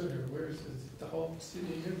forward sooner? Where's the whole,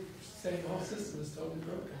 you're saying the whole system is totally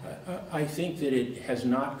broken. I think that it has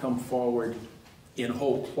not come forward in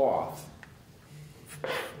whole cloth,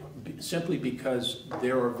 simply because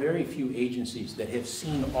there are very few agencies that have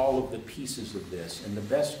seen all of the pieces of this, and the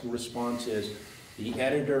best response is the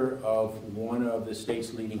editor of one of the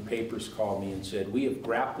state's leading papers called me and said, we have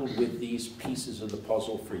grappled with these pieces of the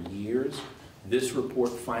puzzle for years. This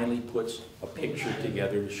report finally puts a picture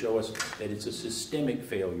together to show us that it's a systemic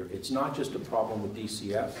failure. It's not just a problem with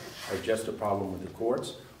DCF, or just a problem with the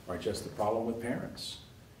courts, or just a problem with parents.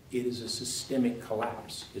 It is a systemic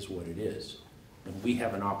collapse, is what it is. And we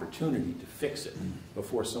have an opportunity to fix it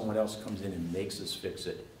before someone else comes in and makes us fix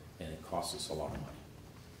it, and it costs us a lot of money.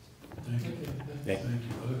 Thank you. Thank Thank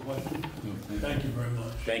you. Other questions? No, Thank you very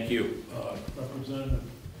much. Thank you. Representative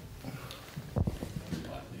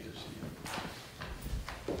Botany is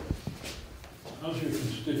here. How's your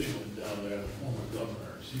constituent down there, the former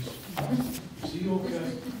governor? Is he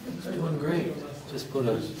okay? Doing great. Just put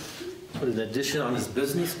an addition on his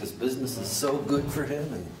business, because business is so good for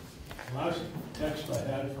him. And Last text I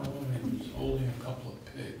had from him, he was holding a couple of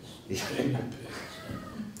pigs, baby pigs.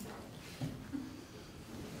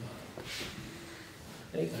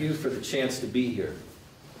 thank you for the chance to be here.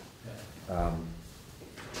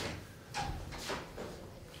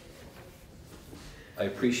 I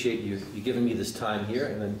appreciate you giving me this time here,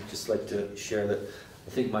 and I'd just like to share that I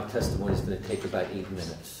think my testimony is going to take about 8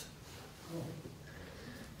 minutes.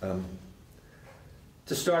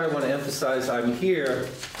 To start, I want to emphasize I'm here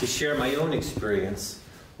to share my own experience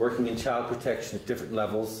working in child protection at different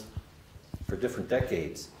levels for different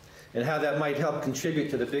decades, and how that might help contribute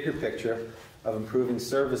to the bigger picture of improving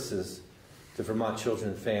services to Vermont children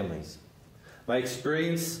and families. My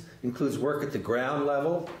experience includes work at the ground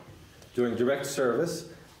level, doing direct service,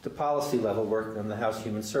 to policy level work on the House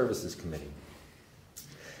Human Services Committee.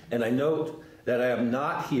 And I note that I am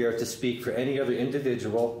not here to speak for any other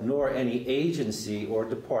individual nor any agency or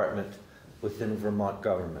department within Vermont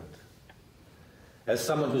government. As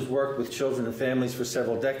someone who's worked with children and families for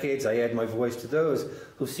several decades, I add my voice to those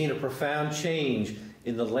who've seen a profound change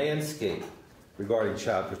in the landscape regarding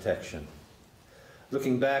child protection.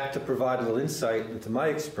 Looking back to provide a little insight into my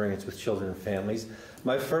experience with children and families,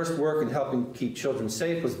 my first work in helping keep children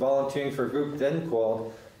safe was volunteering for a group then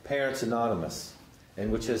called Parents Anonymous,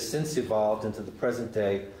 and which has since evolved into the present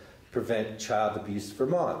day Prevent Child Abuse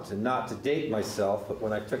Vermont. And not to date myself, but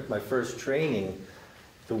when I took my first training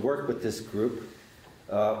to work with this group,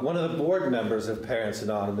 one of the board members of Parents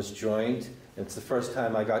Anonymous joined, and it's the first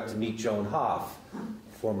time I got to meet Joan Hoff,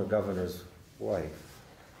 former governor's wife.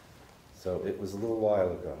 So it was a little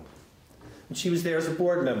while ago. And she was there as a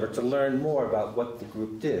board member to learn more about what the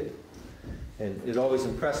group did. And it always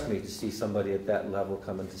impressed me to see somebody at that level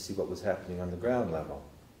come in to see what was happening on the ground level.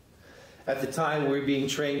 At the time, we were being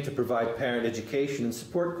trained to provide parent education and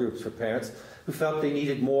support groups for parents who felt they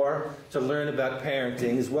needed more to learn about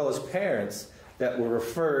parenting, as well as parents that were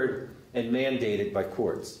referred and mandated by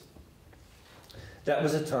courts. That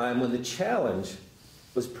was a time when the challenge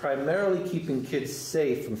was primarily keeping kids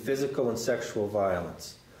safe from physical and sexual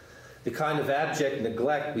violence. The kind of abject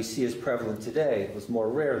neglect we see as prevalent today was more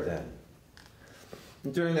rare then.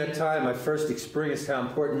 And during that time, I first experienced how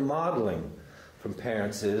important modeling from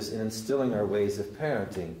parents is in instilling our ways of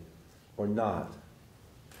parenting, or not.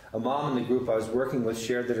 A mom in the group I was working with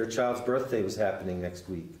shared that her child's birthday was happening next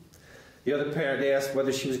week. The other parent asked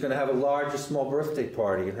whether she was going to have a large or small birthday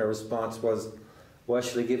party, and her response was, "Why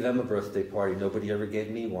should I give them a birthday party? Nobody ever gave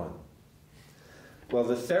me one." Well,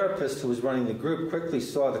 the therapist who was running the group quickly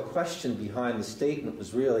saw the question behind the statement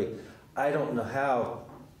was really, I don't know how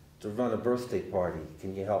to run a birthday party.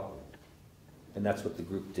 Can you help me? And that's what the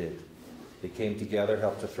group did. They came together,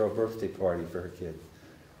 helped her throw a birthday party for her kid.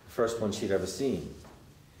 The first one she'd ever seen.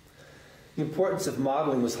 The importance of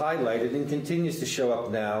modeling was highlighted and continues to show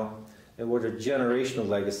up now in what are generational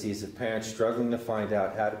legacies of parents struggling to find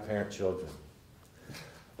out how to parent children.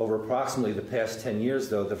 Over approximately the past 10 years,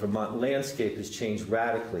 though, the Vermont landscape has changed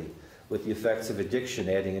radically, with the effects of addiction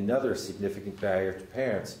adding another significant barrier to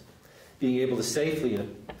parents being able to safely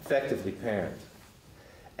and effectively parent.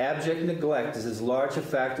 Abject neglect is as large a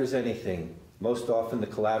factor as anything, most often the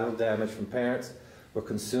collateral damage from parents who are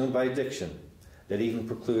consumed by addiction that even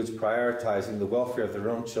precludes prioritizing the welfare of their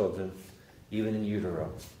own children, even in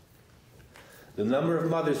utero. The number of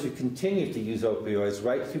mothers who continue to use opioids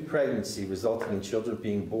right through pregnancy, resulting in children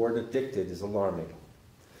being born addicted, is alarming.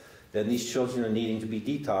 Then these children are needing to be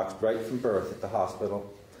detoxed right from birth at the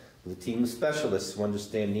hospital with a team of specialists who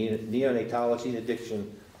understand neonatology and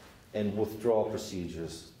addiction and withdrawal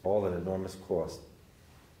procedures, all at enormous cost.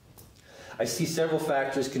 I see several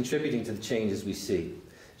factors contributing to the changes we see.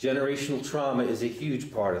 Generational trauma is a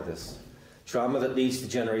huge part of this. Trauma that leads to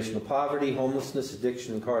generational poverty, homelessness,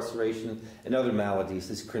 addiction, incarceration, and other maladies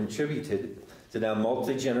has contributed to now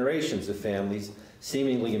multi-generations of families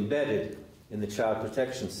seemingly embedded in the child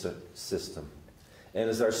protection system. And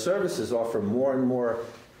as our services offer more and more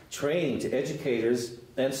training to educators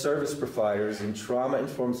and service providers in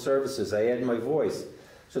trauma-informed services, I add my voice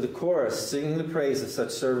to the chorus singing the praise of such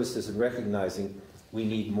services and recognizing we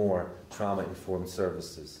need more trauma-informed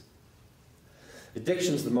services.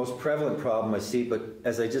 Addiction is the most prevalent problem I see, but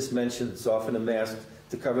as I just mentioned, it's often amassed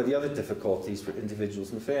to cover the other difficulties for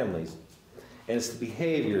individuals and families. And it's the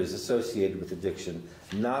behaviors associated with addiction,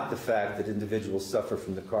 not the fact that individuals suffer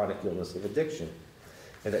from the chronic illness of addiction,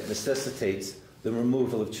 and that necessitates the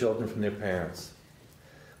removal of children from their parents.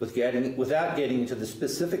 Without getting into the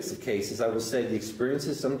specifics of cases, I will say the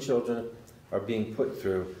experiences some children are being put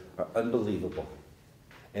through are unbelievable.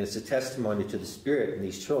 And it's a testimony to the spirit in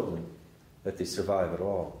these children that they survive at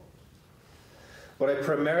all. What I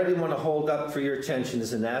primarily want to hold up for your attention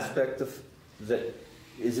is an aspect that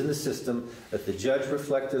is in the system that the judge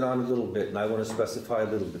reflected on a little bit, and I want to specify a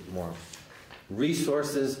little bit more.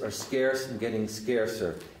 Resources are scarce and getting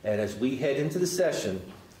scarcer. And as we head into the session,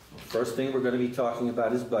 first thing we're going to be talking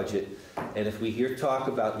about is budget. And if we hear talk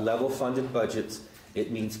about level-funded budgets, it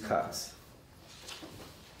means cuts.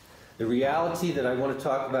 The reality that I want to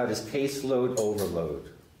talk about is caseload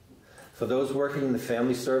overload. For those working in the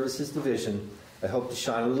Family Services Division, I hope to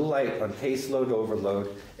shine a little light on caseload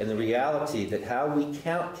overload and the reality that how we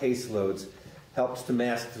count caseloads helps to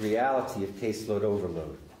mask the reality of caseload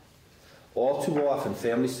overload. All too often,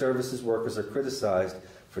 family services workers are criticized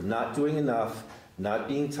for not doing enough, not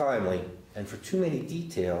being timely, and for too many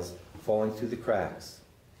details falling through the cracks.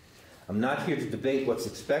 I'm not here to debate what's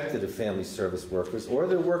expected of family service workers or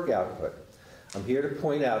their work output. I'm here to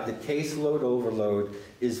point out that caseload overload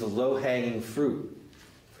is the low-hanging fruit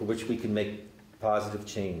for which we can make positive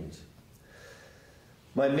change.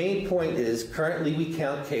 My main point is currently we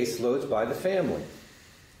count caseloads by the family.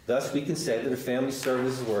 Thus, we can say that a family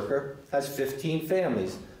services worker has 15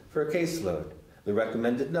 families for a caseload, the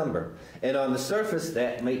recommended number. And on the surface,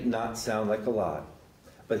 that may not sound like a lot.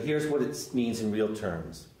 But here's what it means in real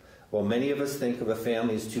terms. While many of us think of a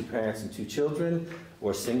family as 2 parents and 2 children,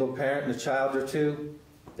 or a single parent and a child or 2,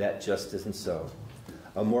 that just isn't so.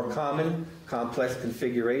 A more common, complex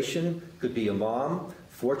configuration could be a mom,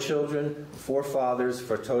 4 children, 4 fathers,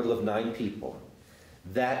 for a total of 9 people.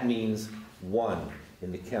 That means 1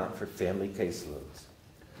 in the count for family caseloads.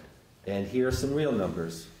 And here are some real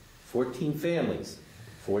numbers. 14 families,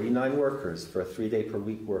 49 workers for a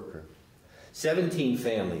 3-day-per-week worker. 17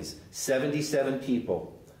 families, 77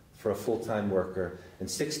 people for a full-time worker, and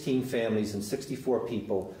 16 families and 64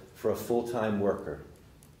 people for a full-time worker.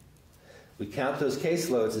 We count those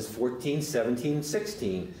caseloads as 14, 17,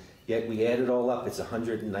 16, yet we add it all up, it's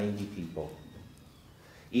 190 people.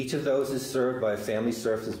 Each of those is served by a family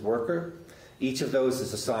services worker. Each of those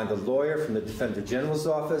is assigned a lawyer from the Defender General's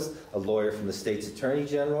office, a lawyer from the state's Attorney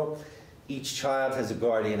General. Each child has a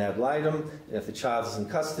guardian ad litem, and if the child is in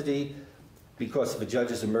custody, because of a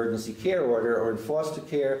judge's emergency care order or in foster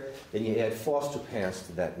care, then you add foster parents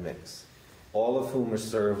to that mix, all of whom are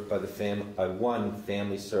served by one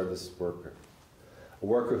family service worker. A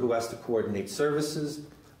worker who has to coordinate services,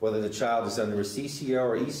 whether the child is under a CCO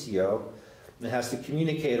or ECO, and has to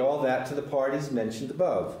communicate all that to the parties mentioned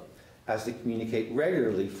above, has to communicate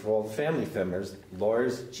regularly for all the family members,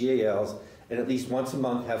 lawyers, GALs, and at least once a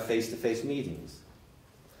month have face-to-face meetings.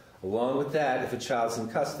 Along with that, if a child's in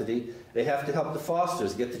custody, they have to help the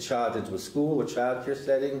fosters get the child into a school or child care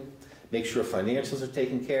setting, make sure financials are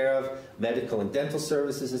taken care of, medical and dental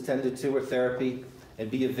services attended to or therapy,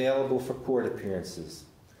 and be available for court appearances.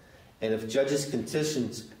 And if judges'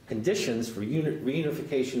 conditions for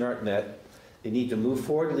reunification aren't met, they need to move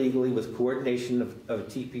forward legally with coordination of a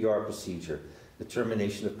TPR procedure, the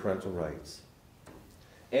termination of parental rights.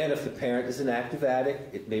 And if the parent is an active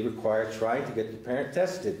addict, it may require trying to get the parent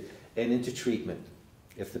tested and into treatment,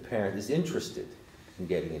 if the parent is interested in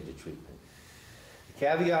getting into treatment. The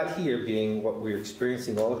caveat here being what we're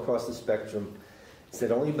experiencing all across the spectrum is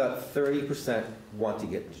that only about 30% want to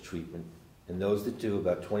get into treatment, and those that do,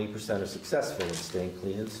 about 20% are successful in staying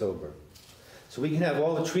clean and sober. So we can have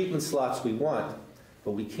all the treatment slots we want,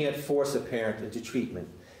 but we can't force a parent into treatment,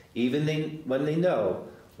 even when they know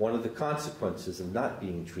one of the consequences of not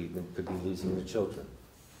being in treatment could be losing their children.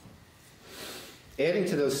 Adding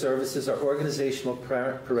to those services are organizational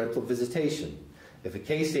parental visitation. If a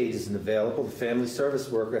case aide isn't available, the family service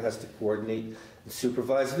worker has to coordinate and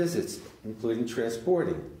supervise visits, including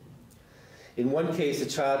transporting. In one case, a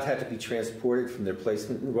child had to be transported from their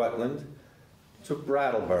placement in Rutland to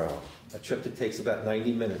Brattleboro, a trip that takes about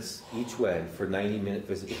 90 minutes each way for a 90-minute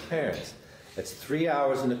visit with parents. That's 3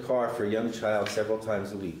 hours in the car for a young child several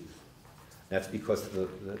times a week. That's because of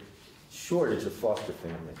the shortage of foster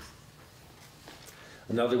families.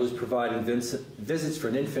 Another was providing visits for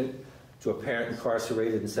an infant to a parent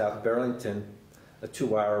incarcerated in South Burlington, a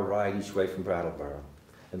 2-hour ride each way from Brattleboro.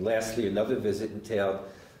 And lastly, another visit entailed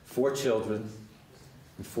 4 children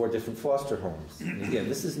in 4 different foster homes. And again,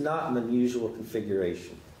 this is not an unusual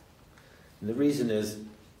configuration. And the reason is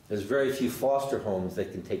there's very few foster homes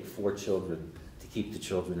that can take 4 children to keep the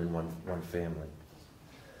children in one family.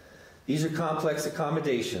 These are complex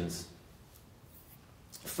accommodations.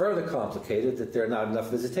 Further complicated that there are not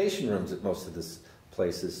enough visitation rooms at most of these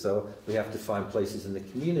places, so we have to find places in the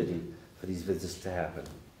community for these visits to happen.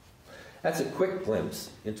 That's a quick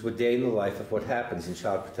glimpse into a day in the life of what happens in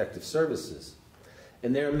Child Protective Services.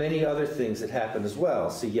 And there are many other things that happen as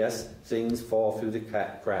well. So yes, things fall through the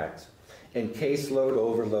cracks. And caseload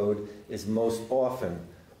overload is most often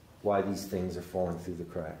why these things are falling through the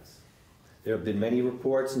cracks. There have been many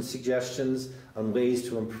reports and suggestions on ways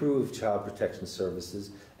to improve child protection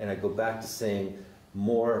services, and I go back to saying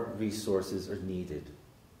more resources are needed.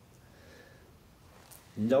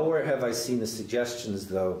 Nowhere have I seen the suggestions,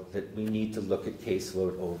 though, that we need to look at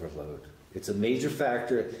caseload overload. It's a major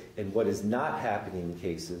factor in what is not happening in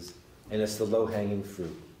cases, and it's the low-hanging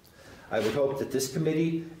fruit. I would hope that this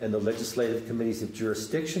committee and the legislative committees of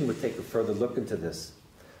jurisdiction would take a further look into this.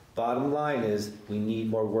 Bottom line is we need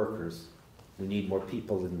more workers. We need more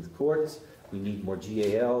people in the courts. We need more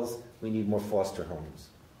GALs. We need more foster homes.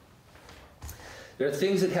 There are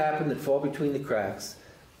things that happen that fall between the cracks,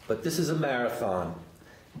 but this is a marathon,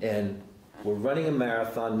 and we're running a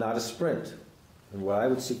marathon, not a sprint. And what I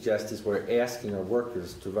would suggest is we're asking our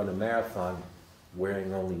workers to run a marathon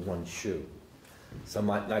wearing only one shoe. Some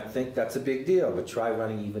might not think that's a big deal, but try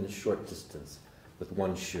running even a short distance with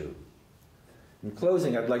one shoe. In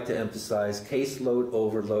closing, I'd like to emphasize caseload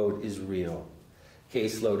overload is real.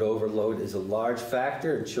 Caseload overload is a large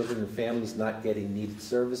factor in children and families not getting needed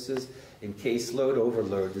services, and caseload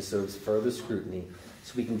overload deserves further scrutiny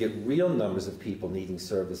so we can get real numbers of people needing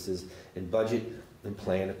services and budget and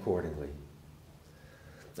plan accordingly.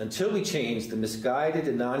 Until we change the misguided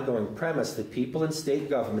and ongoing premise that people in state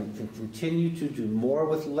government can continue to do more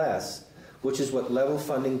with less, which is what level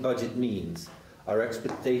funding budget means, our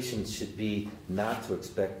expectations should be not to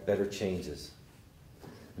expect better changes.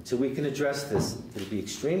 Until we can address this, it'll be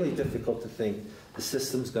extremely difficult to think the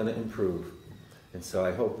system's going to improve. And so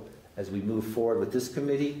I hope as we move forward with this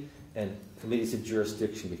committee and committees of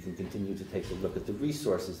jurisdiction, we can continue to take a look at the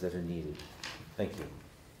resources that are needed. Thank you.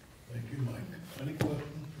 Thank you, Mike. Any questions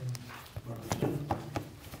from Representative?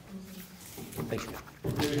 Thank you.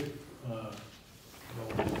 Okay.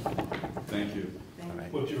 Thank you.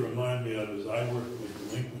 What you remind me of is I worked with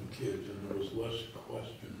delinquent kids, and there was less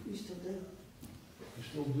question. You still do? You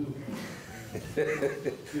still do.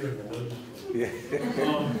 Here in the legislature.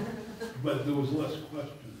 But there was less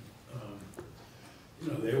question.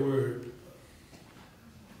 They were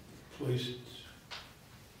placed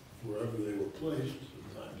wherever they were placed,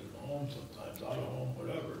 sometimes in the home, sometimes out of home,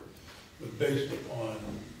 whatever, but based upon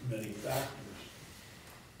many factors,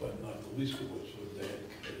 but not the least of which was they had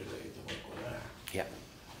committed a delinquent act. Yeah.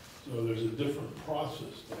 So there's a different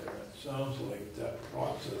process there. It sounds like that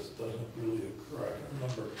process doesn't really occur. I can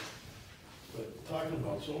remember, but talking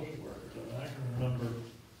about social workers, I can remember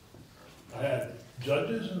I had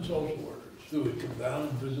judges and social workers do it, come down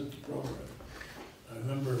and visit the program. I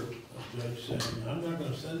remember a judge saying, I'm not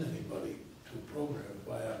gonna send anybody to a program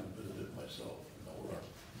if I haven't visited myself and know where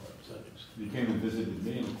I'm sending. You came and visited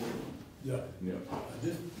me in the courtroom. Yeah, Yeah, I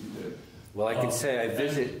did. you did. Well, I can say I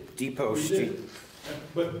visit Depot We Street did.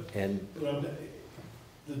 But and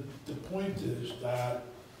the point is that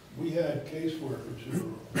we had caseworkers who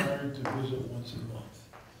were required to visit once a month.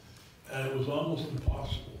 And it was almost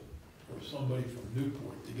impossible for somebody from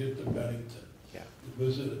Newport to get to Bennington to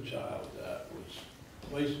visit a child that was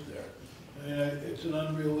placed there. And it's an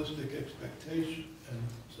unrealistic expectation. And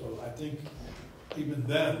so I think even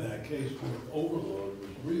then, that casework overload was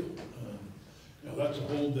real. You know, that's a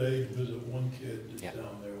whole day to visit one kid that's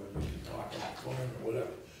down there when you can talk on the phone or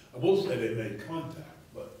whatever. I will say they made contact,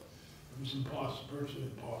 but it was virtually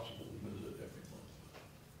impossible to visit every month.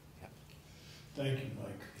 Thank you,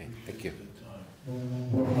 Mike. Okay, thank you. Appreciate the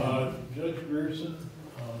time. Judge Grierson,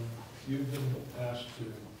 you've been asked to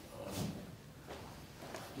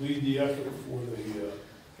lead the effort for the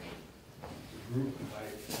group, and I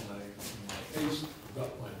in my got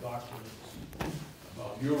my documents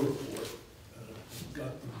about your report, and I've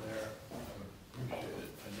got them there. I appreciate it.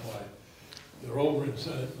 I know they're over in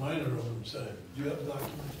Senate, mine are over in Senate. Do you have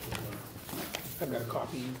documents from I've got a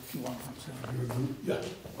copy if you want. your group? Yeah.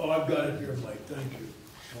 Oh, I've got it here, Mike. Thank you.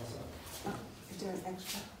 Is there an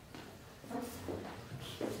extra?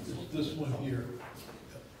 It's this one here.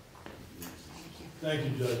 Thank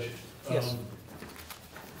you, Judge. Yes.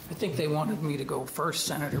 I think they wanted me to go first,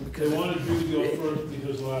 Senator, They because... wanted you to go first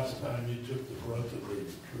because last time you took the brunt of the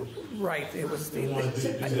intrusive. Right, it was They wanted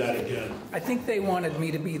you to do that again. I think they wanted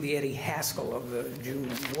me to be the Eddie Haskell of the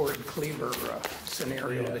June Ward Cleaver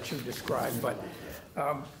scenario that you described. But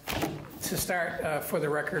to start, for the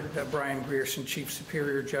record, Brian Grierson, Chief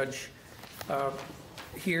Superior Judge,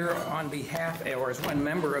 here on behalf, or as one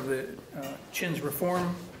member of the CHINS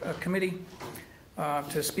Reform Committee,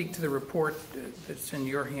 to speak to the report that's in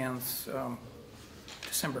your hands,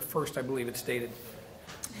 December 1st, I believe it's dated.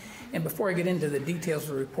 And before I get into the details of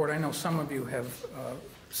the report, I know some of you have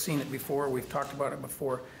seen it before, we've talked about it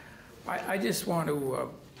before. I just want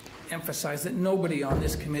to emphasize that nobody on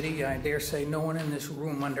this committee, I dare say no one in this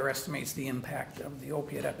room underestimates the impact of the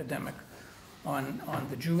opiate epidemic on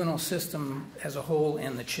the juvenile system as a whole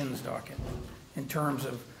and the CHINS docket in terms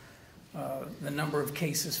of the number of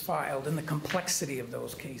cases filed and the complexity of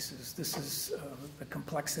those cases. This is the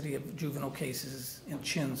complexity of juvenile cases in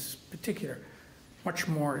CHINS in particular, much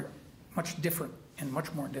different and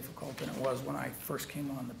much more difficult than it was when I first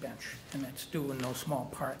came on the bench. And that's due in no small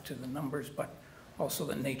part to the numbers, but also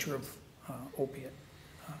the nature of opiate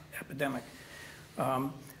epidemic.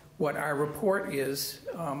 What our report is,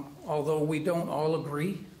 although we don't all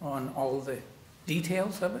agree on all of the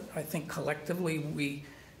details of it, I think collectively we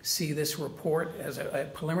see this report as a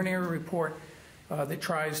preliminary report that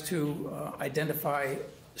tries to identify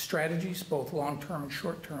strategies, both long-term and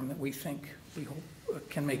short-term, that we hope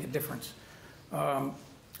can make a difference.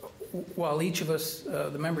 While each of us,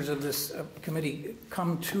 the members of this committee,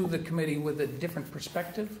 come to the committee with a different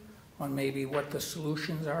perspective on maybe what the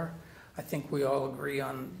solutions are, I think we all agree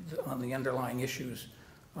on the underlying issues.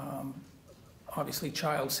 Obviously,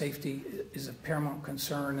 child safety is of paramount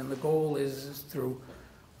concern, and the goal is through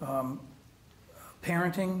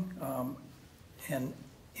parenting and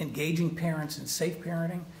engaging parents in safe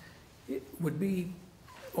parenting. It would be,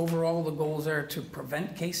 overall, the goals are to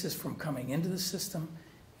prevent cases from coming into the system,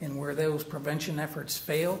 and where those prevention efforts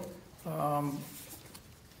fail,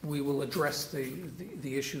 we will address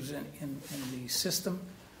the issues in the system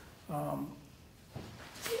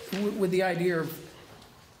with the idea of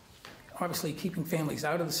obviously keeping families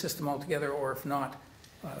out of the system altogether, or if not,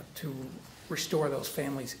 to restore those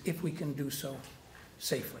families if we can do so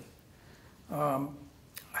safely.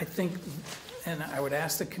 I think, and I would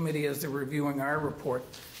ask the committee as they're reviewing our report,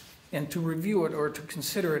 and to review it or to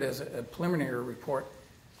consider it as a preliminary report,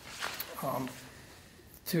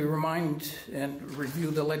 to remind and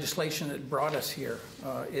review the legislation that brought us here.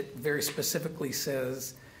 It very specifically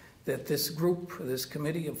says that this group, this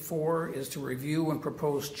committee of 4, is to review and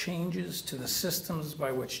propose changes to the systems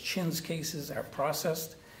by which CHINS cases are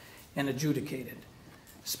processed and adjudicated.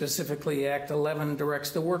 Specifically, Act 11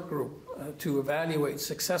 directs the work group to evaluate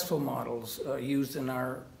successful models used in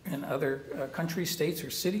other countries, states,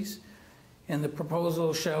 or cities, and the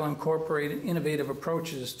proposal shall incorporate innovative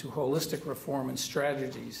approaches to holistic reform and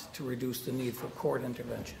strategies to reduce the need for court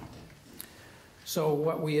intervention. So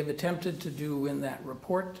what we have attempted to do in that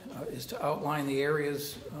report is to outline the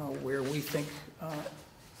areas where we think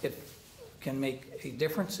it can make a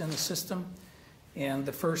difference in the system. And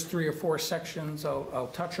the first 3 or 4 sections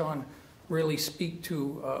I'll touch on really speak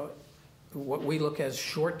to what we look as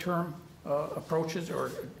short-term approaches,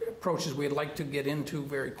 or approaches we'd like to get into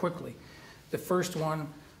very quickly. The first one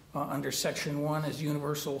under Section 1 is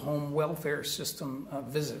Universal Home Welfare System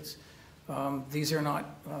visits. These are not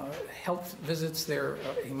health visits, they're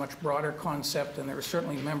a much broader concept, and there are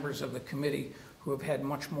certainly members of the committee who have had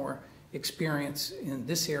much more experience in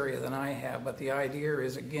this area than I have, but the idea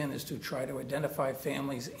is, again, is to try to identify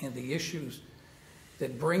families and the issues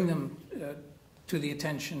that bring them to the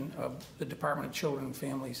attention of the Department of Children and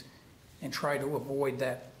Families and try to avoid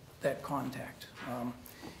that contact.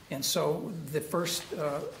 And so the first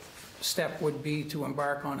step would be to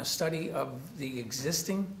embark on a study of the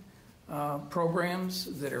existing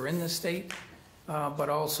programs that are in the state, but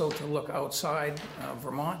also to look outside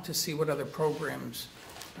Vermont to see what other programs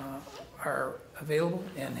are available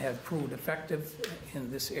and have proved effective in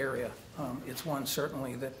this area. It's one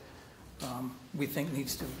certainly that we think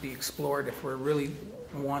needs to be explored if we really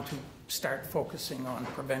want to start focusing on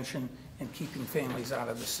prevention and keeping families out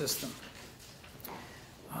of the system.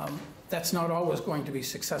 That's not always going to be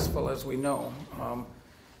successful, as we know.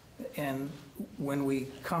 And when we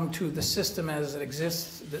come to the system as it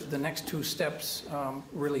exists, the next two steps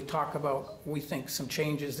really talk about, we think, some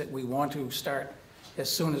changes that we want to start as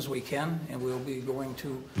soon as we can, and we'll be going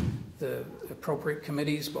to the appropriate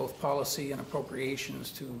committees, both policy and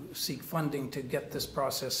appropriations, to seek funding to get this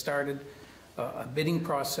process started, a bidding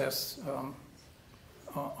process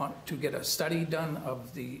to get a study done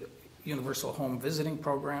of the universal home visiting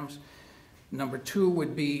programs. Number two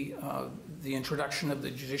would be the introduction of the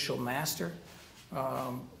judicial master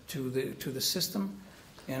to the system,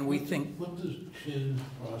 and we think. What does CHINS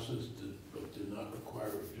process did not require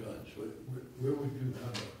a judge? Where would you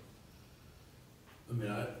have a? I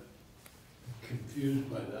mean, I'm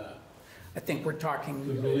confused by that. I think we're talking.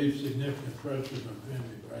 To relieve significant pressures on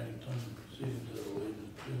family writing time and proceedings that are related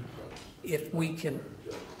to CHINS process. If we can.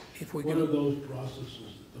 What are those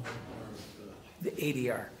processes that don't require a judge? The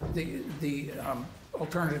ADR, the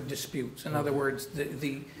alternative disputes. In other words,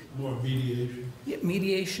 the more mediation. Yeah,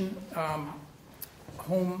 mediation,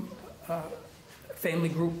 home family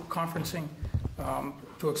group conferencing,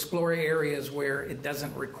 to explore areas where it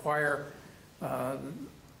doesn't require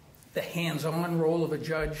the hands-on role of a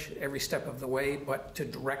judge every step of the way, but to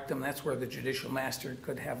direct them. That's where the judicial master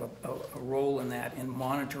could have a role in that, in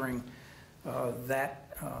monitoring that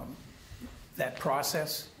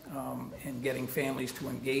process and getting families to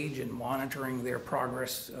engage and monitoring their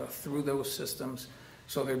progress through those systems.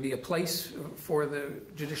 So there'd be a place for the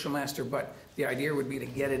judicial master, but the idea would be to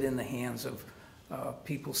get it in the hands of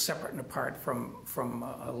people separate and apart from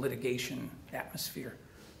a litigation atmosphere,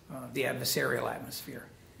 the adversarial atmosphere,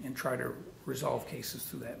 and try to resolve cases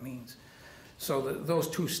through that means. So those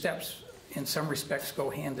two steps, in some respects, go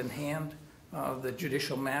hand in hand. The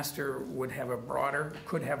judicial master could have a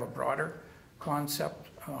broader concept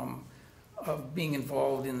of being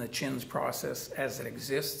involved in the CHINS process as it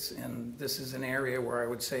exists, and this is an area where I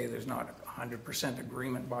would say there's not 100%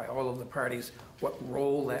 agreement by all of the parties what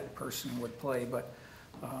role that person would play, but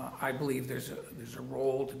I believe there's a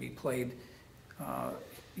role to be played.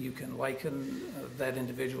 You can liken that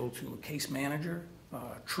individual to a case manager,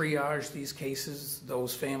 triage these cases,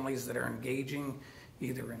 those families that are engaging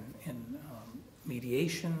either in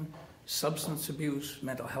mediation, substance abuse,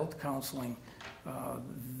 mental health counseling.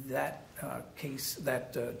 That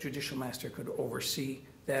judicial master could oversee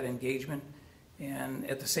that engagement, and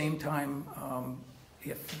at the same time,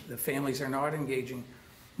 if the families are not engaging,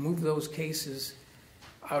 move those cases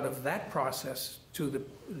out of that process to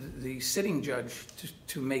the sitting judge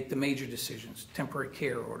to make the major decisions, temporary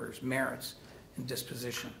care orders, merits, and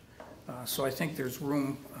disposition. So I think there's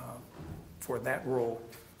room for that role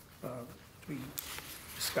to be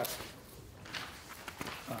discussed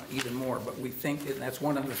even more, but we think that's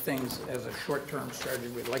one of the things as a short-term strategy.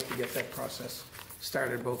 We'd like to get that process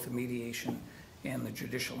started, both the mediation and the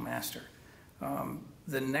judicial master.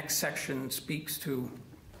 The next section speaks to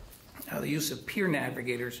the use of peer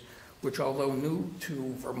navigators, which, although new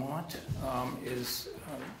to Vermont, is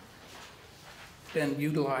been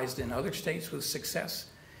utilized in other states with success.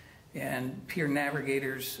 And peer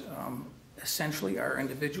navigators essentially are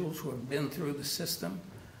individuals who have been through the system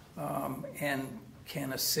and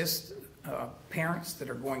can assist parents that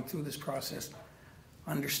are going through this process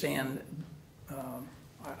understand,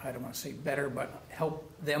 I don't want to say better, but help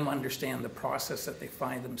them understand the process that they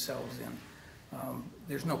find themselves in.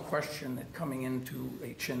 There's no question that coming into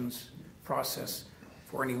a CHINS process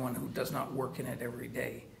for anyone who does not work in it every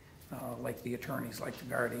day, like the attorneys, like the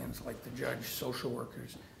guardians, like the judge, social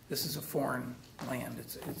workers, this is a foreign land.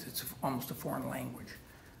 It's almost a foreign language.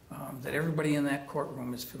 that everybody in that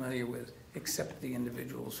courtroom is familiar with, except the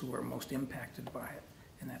individuals who are most impacted by it,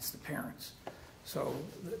 and that's the parents. So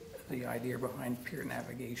the idea behind peer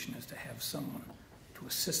navigation is to have someone to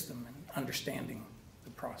assist them in understanding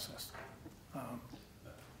the process. I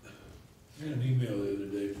had an email the other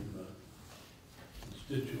day from a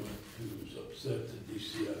constituent who was upset that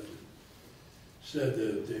DCF said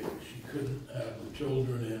that she couldn't have the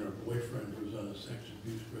children and her boyfriend who was on a sex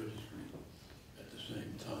abuse registry at the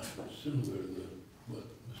same time, similar to what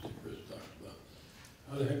Mr. Chris talked about.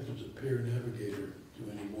 How the heck does a peer navigator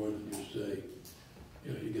do any more than just say,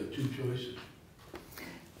 you know, you got two choices?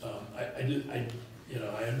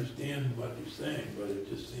 I understand what you're saying, but it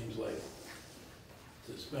just seems like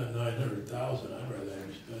to spend $900,000, I'd rather have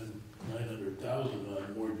you spend $900,000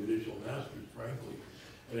 on more judicial masters, frankly.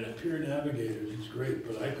 I mean, a peer navigator is great,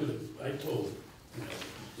 but I told, you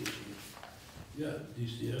know, yeah,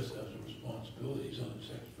 DCS has a responsibility. He's on the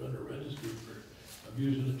sex offender registry for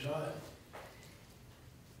abusing a child.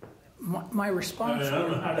 My response. I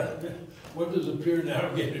don't know how to. What does a peer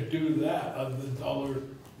navigator do to that other than tell her,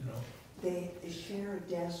 you know? They share a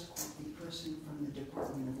desk with the person from the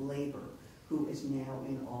Department of Labor, who is now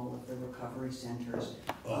in all of the recovery centers,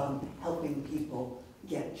 helping people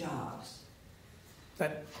get jobs.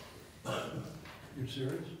 That. You're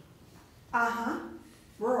serious? Uh-huh.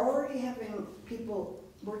 We're already having people,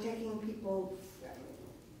 we're taking people,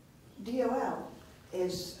 DOL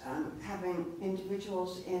is having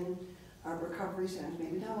individuals in recovery centers,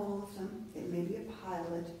 maybe not all of them, it may be a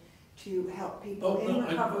pilot, to help people in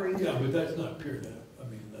recovery. Yeah, but that's not peer nav. I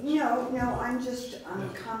mean, that's... No, I'm just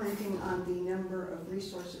commenting on the number of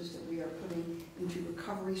resources that we are putting into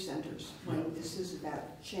recovery centers when this is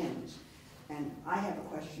about CHINS. And I have a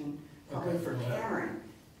question probably for Karen,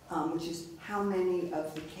 which is how many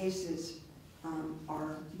of the cases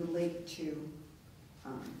are related to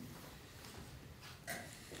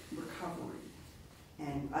recovery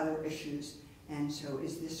and other issues. And so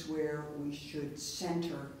is this where we should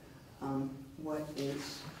center what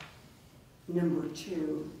is number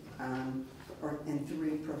 2 and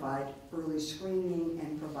 3, provide early screening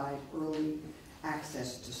and provide early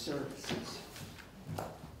access to services?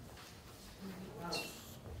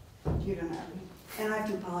 You don't have any. And I have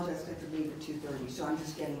to apologize, I have to leave at 2:30, so I'm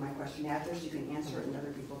just getting my question out there so you can answer it and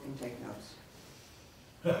other people can take notes.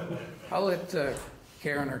 I'll let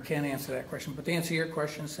Karen or Ken answer that question, but to answer your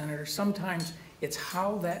question, Senator, sometimes it's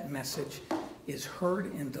how that message is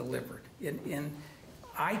heard and delivered.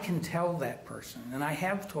 I can tell that person, and I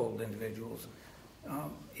have told individuals,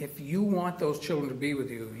 if you want those children to be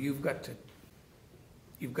with you, you've got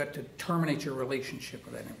to terminate your relationship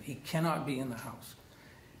with that. He cannot be in the house.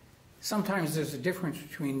 Sometimes there's a difference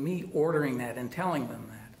between me ordering that and telling them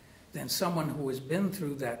that than someone who has been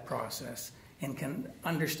through that process and can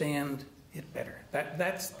understand it better.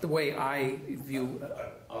 That's the way I view it.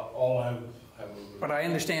 But I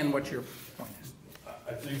understand what your point is.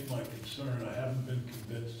 I think my concern, I haven't been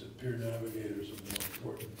convinced that peer navigators are more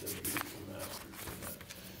important than judicial masters, and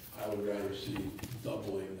that I would rather see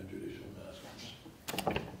doubling the judicial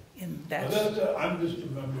masters. And that's, I'm just a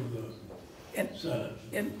member of the Senate.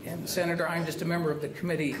 And Senator, I'm just a member of the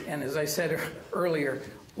committee, and as I said earlier,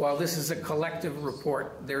 while this is a collective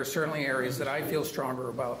report, there are certainly areas that I feel stronger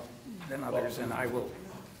about than others, and I will.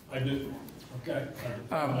 I do. Okay.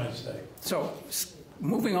 I say. So,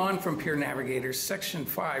 moving on from peer navigators, Section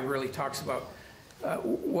 5 really talks about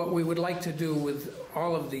what we would like to do with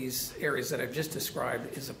all of these areas that I've just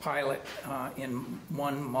described is a pilot in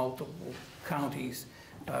multiple counties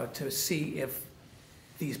to see if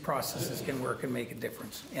these processes can work and make a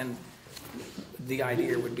difference. And the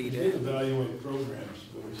idea would be to evaluate programs,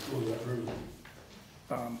 but we still got rid of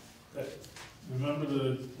them. Remember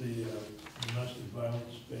the domestic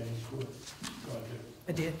violence banning court project?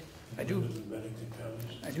 I did. I do. In Bennington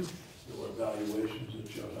counties? I do. There were evaluations that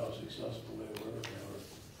showed how successful they were, and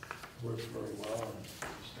they worked very well, and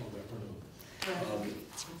still got rid of them.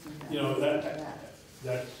 You know,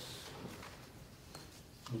 that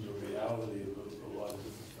was a reality of a lot of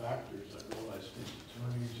different factors. I realize state's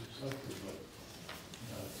attorneys, etc., but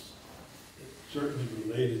it's certainly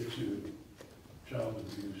related to child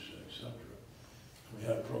abuse, etc. We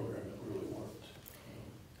had a program that really worked.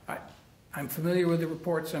 I'm familiar with the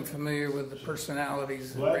reports. I'm familiar with the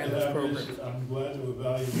personalities that ran those programs. I'm glad to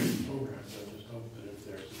evaluate the programs. I just hope that if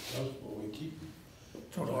they're successful, we keep them.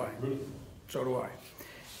 So do I. Rid of them. So do I.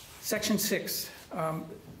 Section 6.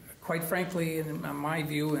 Quite frankly, in my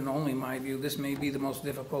view, and only my view, this may be the most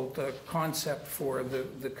difficult concept for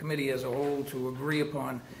the committee as a whole to agree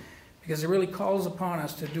upon. because it really calls upon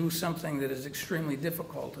us to do something that is extremely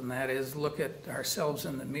difficult, and that is look at ourselves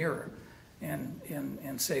in the mirror and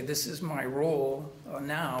say, this is my role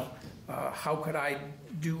now. How could I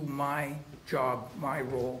do my job, my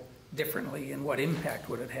role differently, and what impact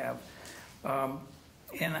would it have?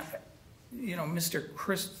 Mr.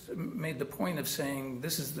 Chris made the point of saying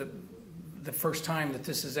this is the first time that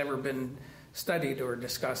this has ever been studied or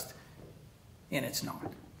discussed, and it's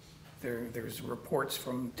not. There's reports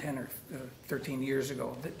from 10 or 13 years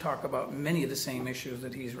ago that talk about many of the same issues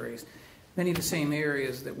that he's raised, many of the same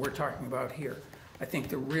areas that we're talking about here. I think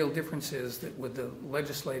the real difference is that with the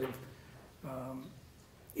legislative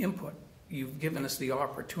input, you've given us the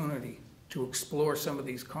opportunity to explore some of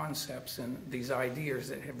these concepts and these ideas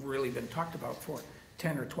that have really been talked about for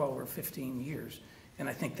 10 or 12 or 15 years. And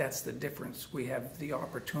I think that's the difference. We have the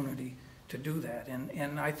opportunity to do that.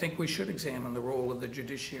 And I think we should examine the role of the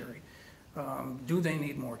judiciary. Do they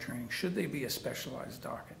need more training? Should they be a specialized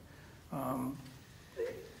docket?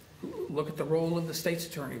 Look at the role of the state's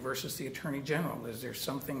attorney versus the attorney general. Is there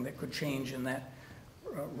something that could change in that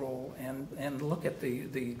role? And look at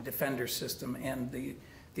the defender system and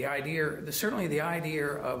the idea, certainly the idea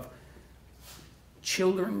of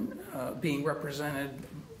children being represented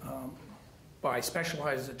by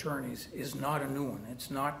specialized attorneys is not a new one.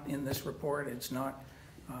 It's not in this report. It's not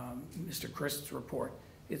Mr. Christ's report.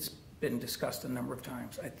 It's been discussed a number of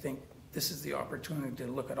times. I think this is the opportunity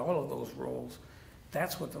to look at all of those roles.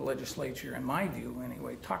 That's what the legislature, in my view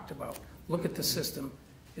anyway, talked about. Look at the system.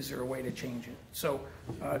 Is there a way to change it? So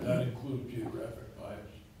would that include geographic bias?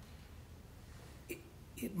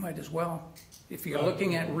 It might as well. If you're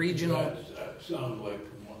looking at regional... That sounded like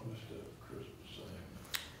from what Mr. Chris was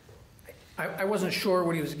saying. I wasn't sure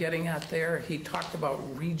what he was getting at there. He talked about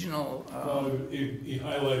regional... Well, he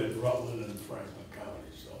highlighted Rutland and Franklin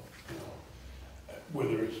County, so,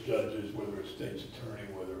 whether it's judges, whether it's state's attorney,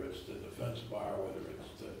 whether it's the defense bar, whether it's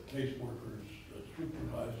the caseworkers, the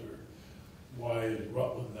supervisor, why is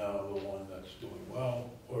Rutland now the one that's doing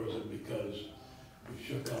well? Or is it because we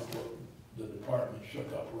shook up, the department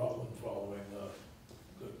shook up Rutland following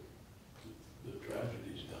the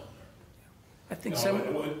tragedies down there? I think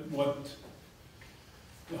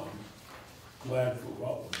glad for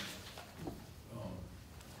Rutland,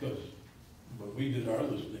 because when we did our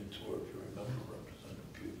listening tour, if you remember,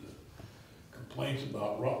 Representative Pugh, the complaints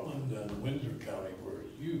about Rutland and Windsor County were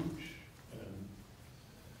huge, and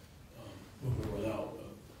when we went out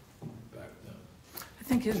back then. I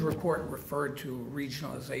think his report referred to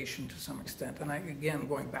regionalization to some extent, and again,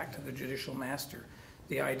 going back to the judicial master,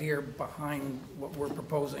 the idea behind what we're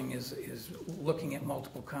proposing is looking at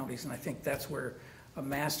multiple counties, and I think that's where a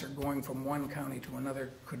master going from one county to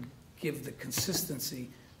another could give the consistency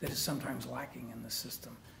that is sometimes lacking in the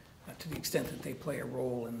system, to the extent that they play a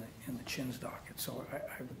role in the CHINS docket. So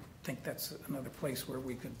I think that's another place where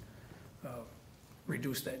we could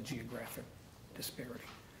reduce that geographic disparity.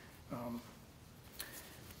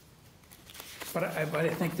 But I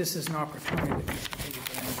think this is an opportunity to take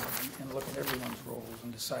advantage of and look at everyone's roles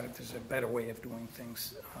and decide if there's a better way of doing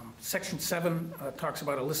things. Section 7 talks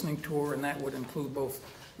about a listening tour, and that would include both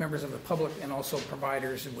members of the public and also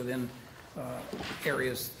providers within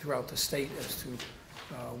areas throughout the state as to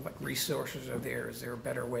what resources are there. Is there a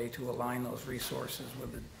better way to align those resources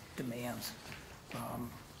with the demands?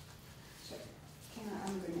 So, Kenna,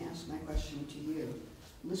 I'm going to ask my question to you.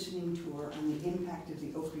 Listening tour on the impact of the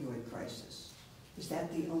opioid crisis. Is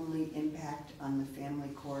that the only impact on the family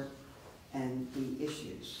court and the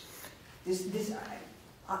issues?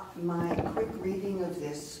 My quick reading of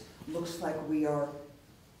this looks like we are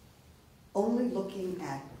only looking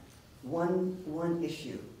at one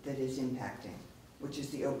issue that is impacting, which is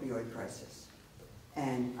the opioid crisis.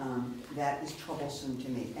 And that is troublesome to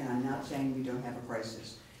me. And I'm not saying we don't have a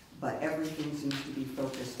crisis, but everything seems to be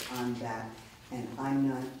focused on that. And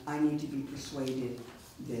I need to be persuaded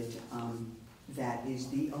that that is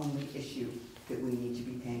the only issue that we need to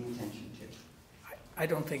be paying attention to. I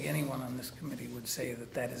don't think anyone on this committee would say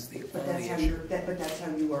that that is the But only that's issue. but that's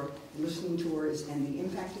how you are listening tours and the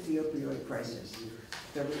impact of the opioid crisis.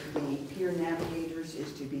 The peer navigators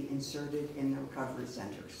is to be inserted in the recovery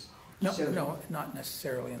centers. No, not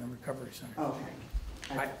necessarily in the recovery center. Okay,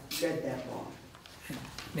 I read that wrong.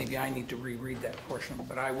 Maybe I need to reread that portion,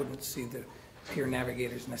 but I wouldn't see the peer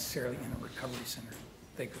navigators necessarily in a recovery center.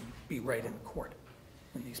 They could be right in court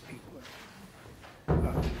when these people are.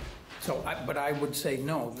 But I would say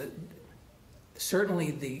no.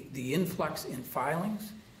 Certainly the influx in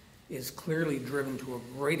filings is clearly driven to a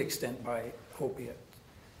great extent by opiate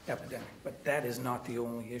epidemic, but that is not the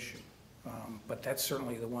only issue. But that's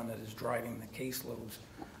certainly the one that is driving the caseloads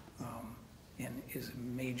and is a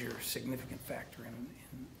major significant factor in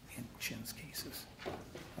CHINS cases.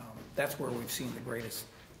 That's where we've seen the greatest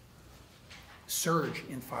surge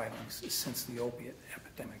in filings since the opiate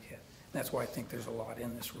epidemic hit. That's why I think there's a lot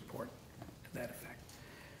in this report to that effect.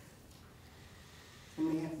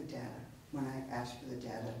 And we have the data. When I ask for the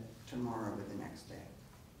data tomorrow or the next day.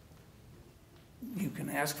 You can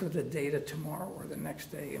ask for the data tomorrow or the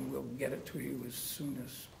next day, and we'll get it to you as soon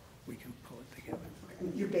as we can pull it together.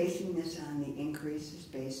 You're basing this on the increases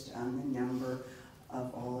based on the number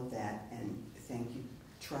of all of that, and thank you,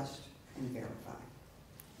 trust and verify.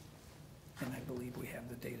 And I believe we have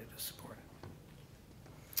the data to support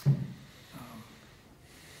it.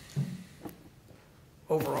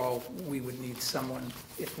 Overall, we would need someone,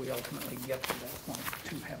 if we ultimately get to that point,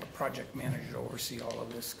 to have a project manager to oversee all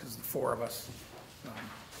of this, because the four of us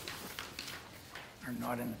are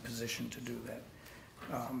not in a position to do that.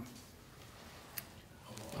 I'm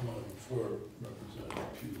on for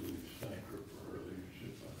Representative Pugh, thank her for her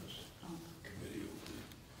leadership on this committee over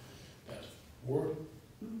the past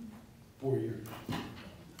 4 years.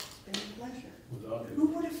 It's been a pleasure. Without Who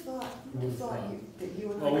would have thought, that you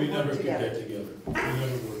and I well, we would never work could together? get together. We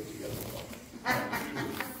never worked together well.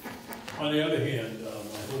 On the other hand,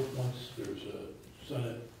 I hope once there's a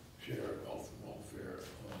Senate chair of health and welfare,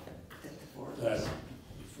 that the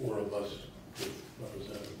four of us with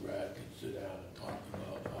Representative Brad can sit down and talk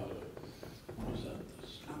about how to present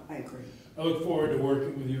this. I agree. I look forward to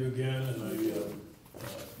working with you again, and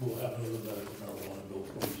we'll have another medical marijuana bill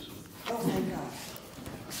pretty soon. Oh, thank God.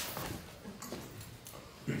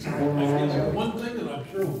 There's one thing that I'm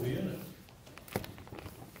sure will be in it.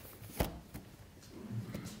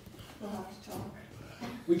 We'll have to talk.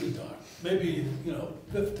 We can talk. Maybe,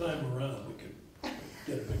 fifth time around, we could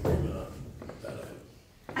get a big agreement on that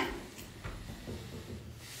item.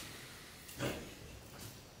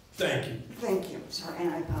 Thank you. Thank you. Sorry,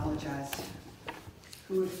 and I apologize.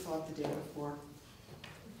 Who would have thought the day before?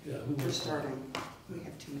 Yeah, who We're was starting. We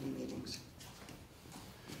have too many meetings.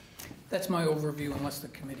 That's my overview, unless the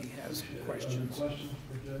committee has questions. Other questions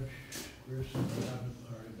for Judge Grierson that haven't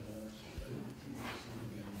already been asked?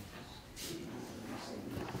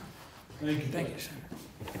 Thank you. Thank you,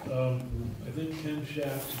 Senator. I think Ken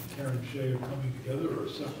Schatz and Karen Shea are coming together, or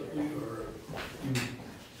separately, or you,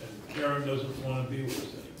 and Karen doesn't want to be with us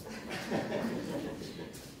anymore.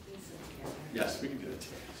 Yes, we can do it.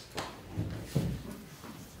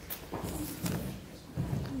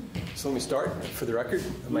 So let me start. For the record,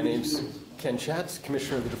 my name's Ken Schatz,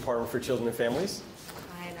 Commissioner of the Department for Children and Families.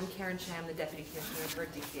 Hi, and I'm Karen Shea. I'm the Deputy Commissioner for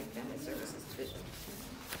DCF Family Services Division.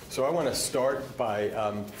 So I want to start by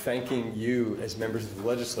thanking you as members of the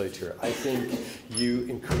legislature. I think you,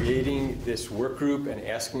 in creating this work group and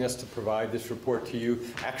asking us to provide this report to you,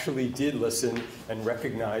 actually did listen and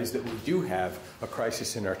recognize that we do have a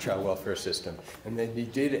crisis in our child welfare system. And then you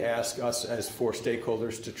did ask us as four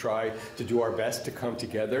stakeholders to try to do our best to come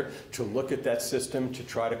together, to look at that system, to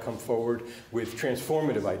try to come forward with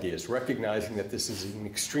transformative ideas, recognizing that this is an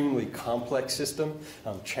extremely complex system,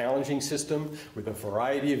 challenging system with a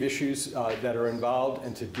variety of issues that are involved,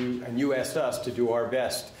 and you asked us to do our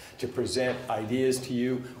best to present ideas to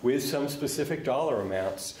you with some specific dollar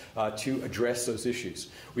amounts to address those issues.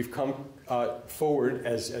 We've come forward,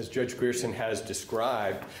 as Judge Grierson has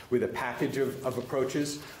described, with a package of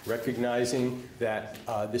approaches, recognizing that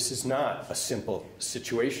this is not a simple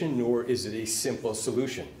situation, nor is it a simple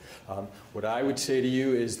solution. What I would say to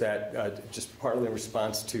you is that, just partly in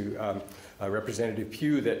response to Representative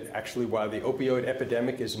Pugh, that actually while the opioid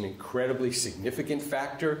epidemic is an incredibly significant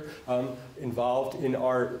factor involved in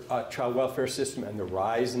our child welfare system and the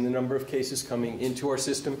rise in the number of cases coming into our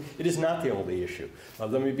system, it is not the only issue.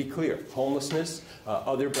 Let me be clear. Homelessness,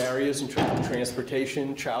 other barriers in terms of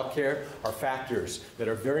transportation, childcare are factors that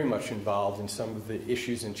are very much involved in some of the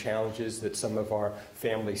issues and challenges that some of our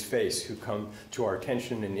families face who come to our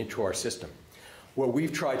attention and into our system. What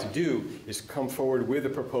we've tried to do is come forward with a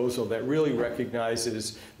proposal that really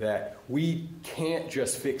recognizes that we can't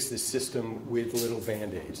just fix this system with little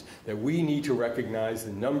Band-Aids, that we need to recognize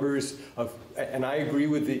the numbers of, and I agree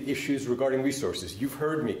with the issues regarding resources. You've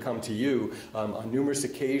heard me come to you on numerous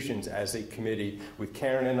occasions as a committee with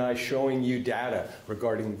Karen and I showing you data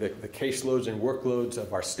regarding the caseloads and workloads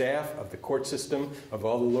of our staff, of the court system, of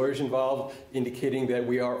all the lawyers involved, indicating that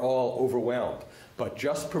we are all overwhelmed. but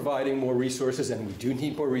just providing more resources, and we do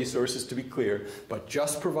need more resources to be clear, but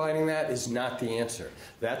just providing that is not the answer.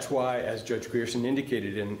 That's why, as Judge Grierson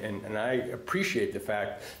indicated, and I appreciate the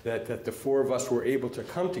fact that the four of us were able to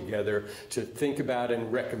come together to think about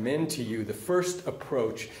and recommend to you, the first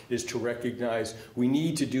approach is to recognize we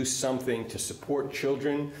need to do something to support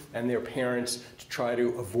children and their parents to try to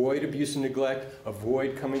avoid abuse and neglect,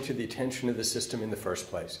 avoid coming to the attention of the system in the first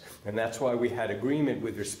place. And that's why we had agreement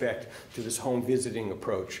with respect to this home visiting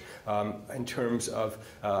approach in terms of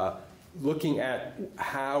looking at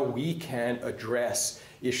how we can address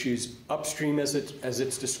issues upstream as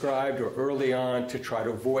it's described or early on to try to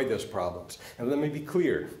avoid those problems. And let me be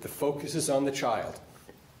clear, the focus is on the child.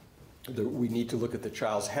 We need to look at the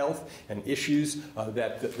child's health and issues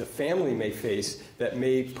that the family may face that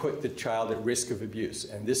may put the child at risk of abuse.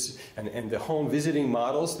 And the home visiting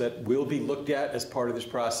models that will be looked at as part of this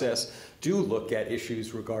process do look at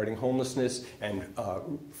issues regarding homelessness and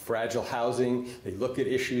fragile housing. They look at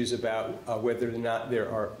issues about whether or not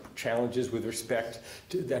there are challenges with respect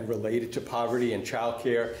to and related to poverty and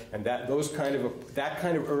childcare, and that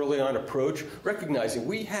kind of early on approach, recognizing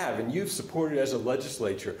we have and you've supported as a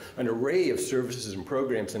legislature an array of services and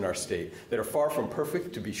programs in our state that are far from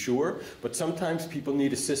perfect, to be sure, but sometimes people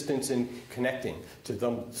need assistance in connecting to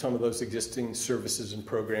some of those existing services and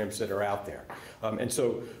programs that are out there. And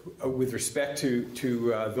so with respect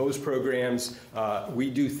to those programs, we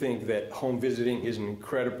do think that home visiting is an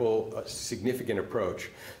incredible, significant approach.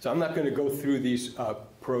 So I'm not going to go through these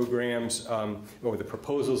programs or the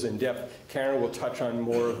proposals in depth. Karen will touch on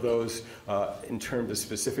more of those in terms of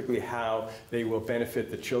specifically how they will benefit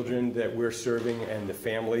the children that we're serving and the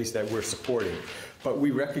families that we're supporting. But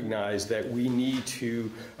we recognize that we need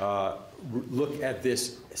to look at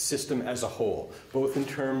this system as a whole, both in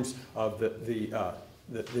terms of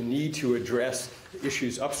the need to address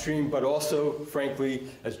issues upstream, but also, frankly,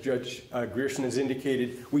 as Judge Grierson has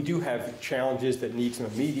indicated, we do have challenges that need some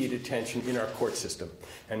immediate attention in our court system.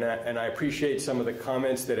 And I appreciate some of the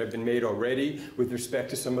comments that have been made already with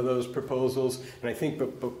respect to some of those proposals. And I think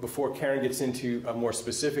before Karen gets into more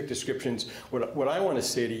specific descriptions, what I want to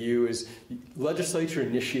say to you is legislature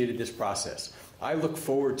initiated this process. I look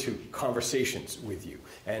forward to conversations with you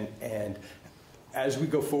and as we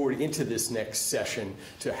go forward into this next session,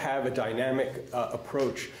 to have a dynamic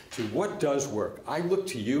approach to what does work. I look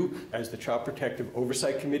to you as the Child Protective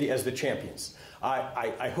Oversight Committee as the champions.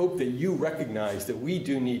 I hope that you recognize that we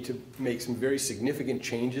do need to make some very significant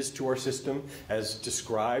changes to our system as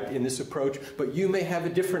described in this approach, but you may have a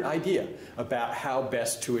different idea about how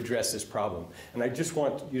best to address this problem. And I just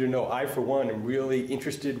want you to know I, for one, am really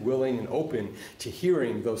interested, willing, and open to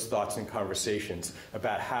hearing those thoughts and conversations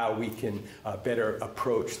about how we can better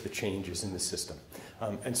approach the changes in the system.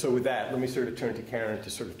 And so with that, let me sort of turn to Karen to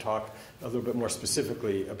sort of talk a little bit more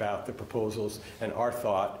specifically about the proposals and our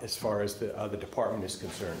thought as far as the department is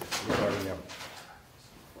concerned regarding them.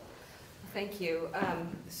 Thank you.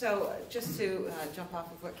 So just to jump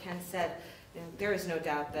off of what Ken said, there is no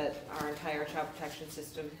doubt that our entire child protection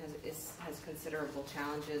system has considerable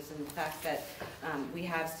challenges, and the fact that we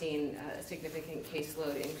have seen a significant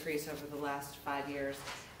caseload increase over the last 5 years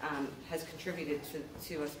has contributed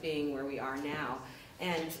to us being where we are now.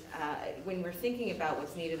 And when we're thinking about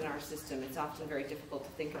what's needed in our system, it's often very difficult to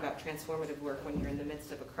think about transformative work when you're in the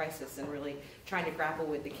midst of a crisis and really trying to grapple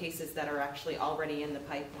with the cases that are actually already in the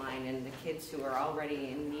pipeline and the kids who are already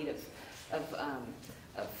in need of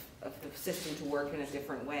the system to work in a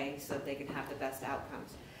different way so that they can have the best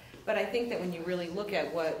outcomes. But I think that when you really look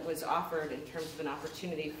at what was offered in terms of an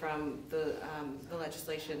opportunity from the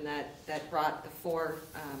legislation that brought the four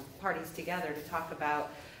parties together to talk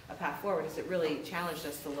about a path forward, is it really challenged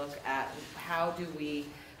us to look at how do we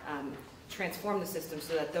transform the system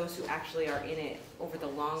so that those who actually are in it over the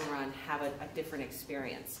long run have a different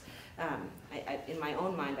experience. In my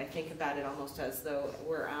own mind, I think about it almost as though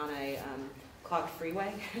we're on a clogged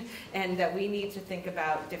freeway, and that we need to think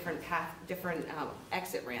about different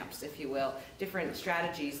exit ramps, if you will, different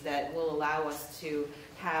strategies that will allow us to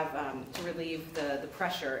have to relieve the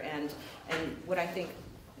pressure. And what I think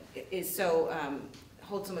is so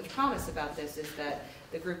holds so much promise about this is that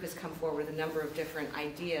the group has come forward with a number of different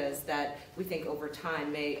ideas that we think over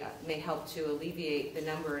time may help to alleviate the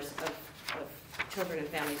numbers of children and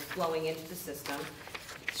families flowing into the system,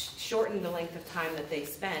 shorten the length of time that they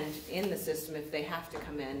spend in the system if they have to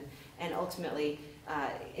come in, and ultimately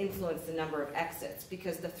influence the number of exits.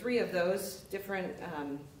 Because the three of those different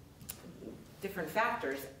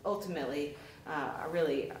factors ultimately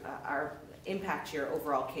impact your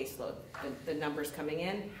overall caseload. The numbers coming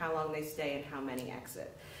in, how long they stay, and how many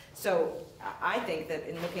exit. So I think that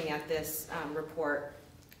in looking at this report,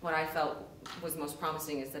 what I felt was most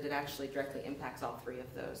promising is that it actually directly impacts all three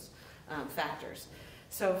of those factors.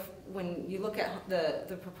 So when you look at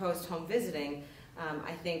the proposed home visiting,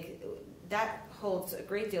 I think that holds a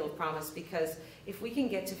great deal of promise, because if we can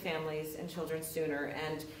get to families and children sooner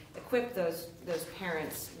and equip those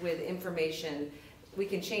parents with information, we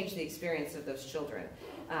can change the experience of those children.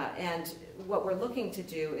 And what we're looking to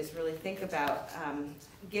do is really think about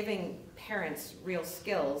giving parents real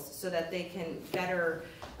skills so that they can better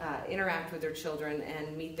interact with their children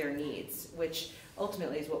and meet their needs, which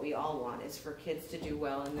ultimately is what we all want, is for kids to do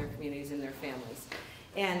well in their communities and their families.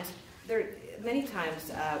 And there, many times,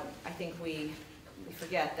 I think we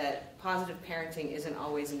forget that positive parenting isn't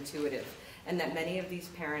always intuitive, and that many of these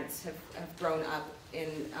parents have grown up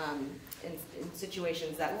in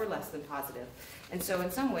situations that were less than positive. And so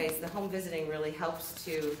in some ways, the home visiting really helps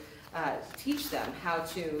to teach them how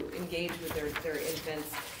to engage with their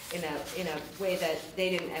infants in a way that they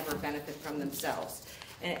didn't ever benefit from themselves.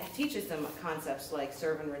 And it teaches them concepts like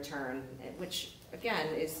serve and return, which again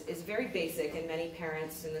is very basic, and many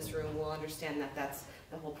parents in this room will understand that that's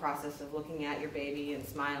the whole process of looking at your baby and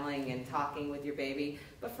smiling and talking with your baby.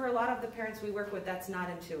 But for a lot of the parents we work with, that's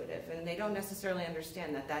not intuitive, and they don't necessarily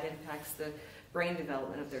understand that that impacts the brain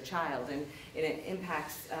development of their child, and it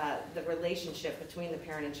impacts the relationship between the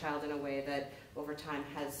parent and child in a way that over time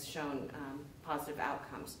has shown positive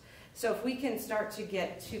outcomes. So if we can start to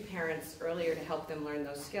get to parents earlier to help them learn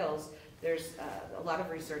those skills, there's a lot of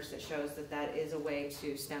research that shows that that is a way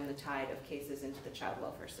to stem the tide of cases into the child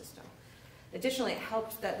welfare system. Additionally, it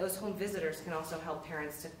helps that those home visitors can also help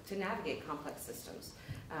parents to navigate complex systems.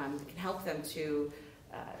 It can help them to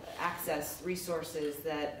access resources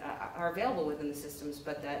that are available within the systems,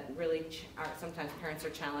 but that really sometimes parents are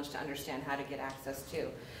challenged to understand how to get access to.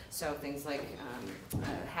 So things like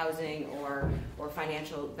housing or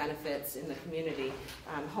financial benefits in the community.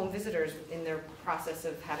 Home visitors, in their process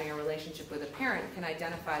of having a relationship with a parent, can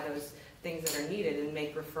identify those things that are needed and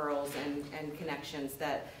make referrals and connections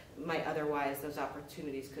that might otherwise, those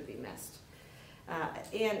opportunities could be missed.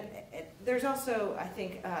 And there's also, I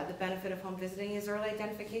think, the benefit of home visiting is early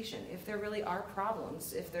identification. If there really are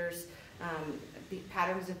problems, if there's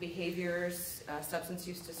patterns of behaviors, substance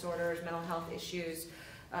use disorders, mental health issues,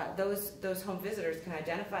 those home visitors can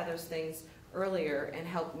identify those things earlier and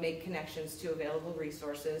help make connections to available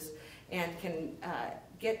resources, and can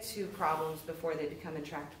get to problems before they become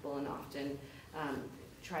intractable, and often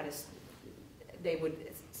they would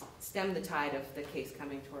stem the tide of the case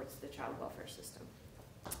coming towards the child welfare system.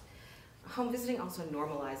 Home visiting also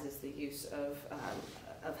normalizes the use of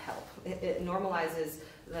help. It normalizes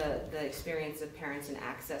the experience of parents in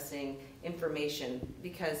accessing information,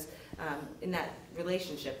 because in that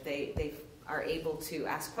relationship they are able to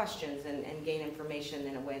ask questions and gain information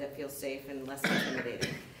in a way that feels safe and less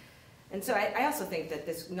intimidating. And so I also think that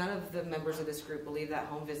none of the members of this group believe that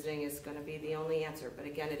home visiting is going to be the only answer. But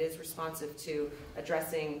again, it is responsive to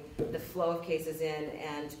addressing the flow of cases in,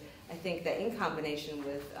 and I think that in combination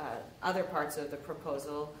with other parts of the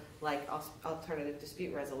proposal, like alternative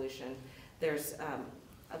dispute resolution, there's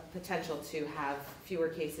a potential to have fewer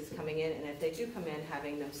cases coming in, and if they do come in,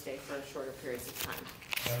 having them stay for shorter periods of time.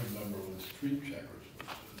 I remember when street checkers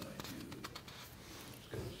was an idea that was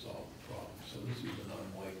going to solve the problem. So this is an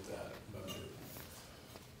unlike that.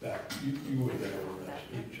 Back, you were there when that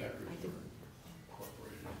street checkers were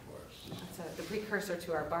incorporated into our system. That's the precursor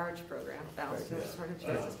to our barge program, Balanced and Restorative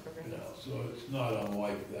Justice program. Yeah, so it's not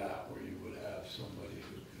unlike that, where you would have somebody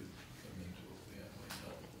who could come into a family and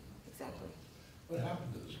help them. Exactly. What happened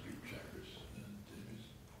to the street checkers?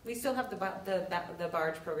 We still have the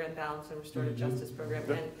barge program, Balanced and Restorative Justice program,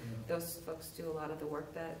 and those folks do a lot of the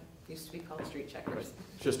work that used to be called street checkers.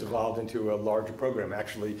 Just evolved into a larger program.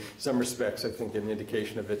 Actually, in some respects, I think an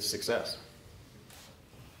indication of its success.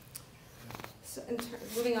 So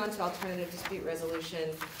moving on to alternative dispute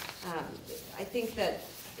resolution, I think that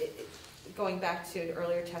going back to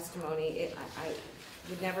earlier testimony, I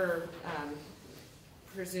would never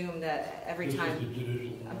presume that every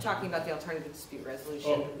time. I'm talking about the alternative dispute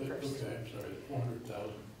resolution first. Okay, I'm sorry,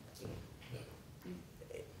 400,000.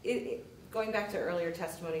 Going back to earlier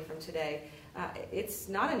testimony from today, it's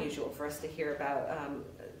not unusual for us to hear about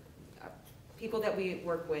people that we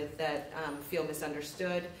work with that feel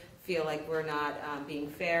misunderstood, feel like we're not being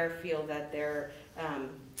fair, feel that their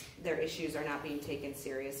issues are not being taken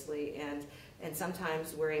seriously, and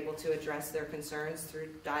sometimes we're able to address their concerns through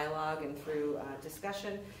dialogue and through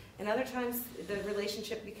discussion, and other times the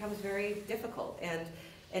relationship becomes very difficult, and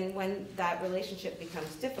when that relationship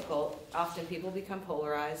becomes difficult, often people become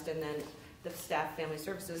polarized, and then the staff family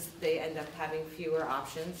services, they end up having fewer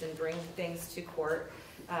options and bring things to court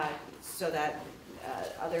so that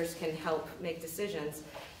others can help make decisions.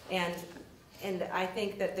 And I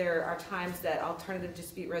think that there are times that alternative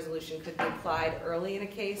dispute resolution could be applied early in a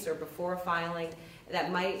case or before filing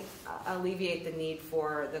that might alleviate the need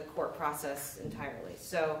for the court process entirely.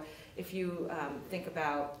 So if you think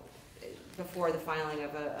about before the filing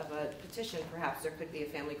of a petition, perhaps there could be a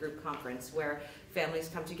family group conference where families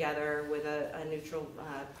come together with a neutral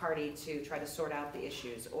party to try to sort out the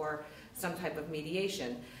issues, or some type of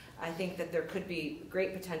mediation. I think that there could be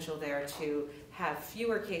great potential there to have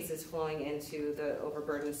fewer cases flowing into the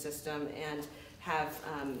overburdened system and have,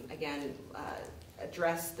 again,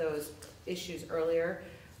 address those issues earlier,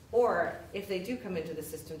 or if they do come into the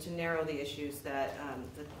system, to narrow the issues that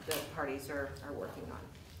the parties are working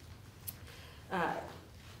on.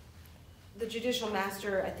 The judicial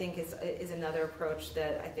master, I think, is another approach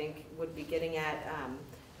that I think would be getting at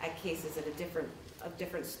cases at a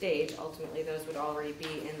different stage. Ultimately, those would already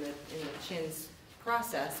be in the CHINS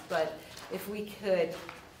process, but if we could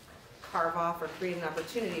carve off or create an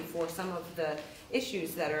opportunity for some of the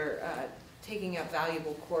issues that are taking up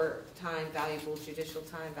valuable court time, valuable judicial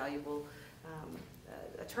time, valuable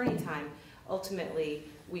attorney time, ultimately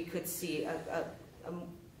we could see a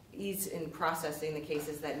ease in processing the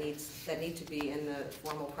cases that need to be in the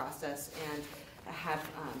formal process, and have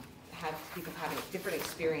people having a different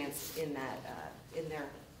experience in that in their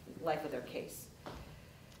life of their case.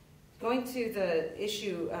 Going to the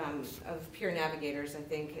issue of peer navigators, I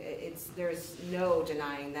think there's no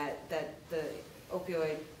denying that the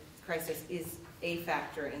opioid crisis is a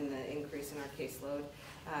factor in the increase in our caseload.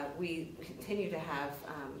 We continue to have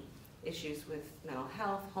issues with mental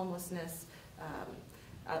health, homelessness,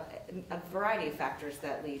 a variety of factors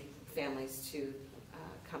that lead families to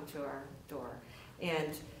come to our door.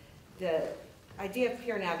 And the idea of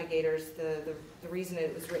peer navigators, the reason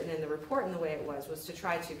it was written in the report in the way it was to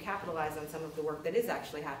try to capitalize on some of the work that is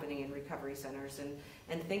actually happening in recovery centers,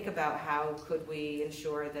 and think about how could we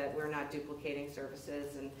ensure that we're not duplicating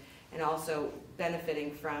services, and also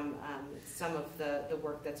benefiting from some of the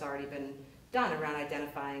work that's already been done around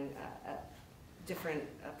identifying different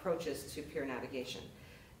approaches to peer navigation.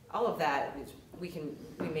 All of that, we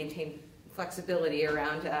maintain flexibility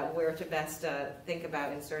around where to best think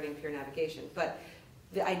about inserting peer navigation. But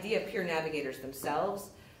the idea of peer navigators themselves,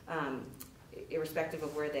 irrespective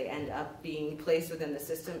of where they end up being placed within the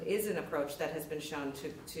system, is an approach that has been shown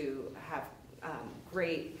to have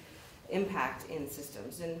great impact in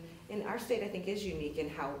systems. And in our state, I think, is unique in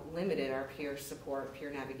how limited our peer support,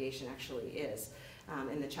 peer navigation actually is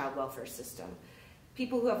in the child welfare system.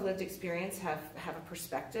 People who have lived experience have a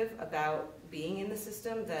perspective about being in the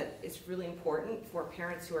system that is really important for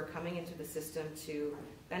parents who are coming into the system to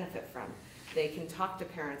benefit from. They can talk to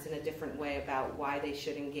parents in a different way about why they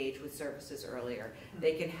should engage with services earlier.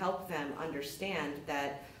 They can help them understand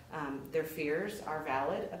that their fears are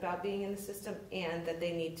valid about being in the system, and that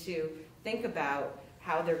they need to think about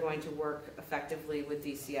how they're going to work effectively with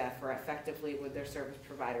DCF or effectively with their service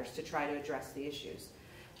providers to try to address the issues.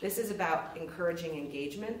 This is about encouraging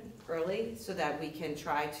engagement early so that we can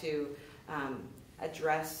try to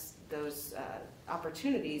address those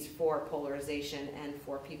opportunities for polarization and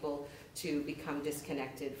for people to become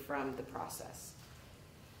disconnected from the process.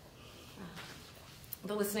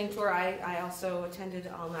 The listening tour, I also attended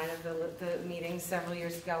all 9 of the meetings several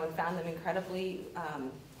years ago and found them incredibly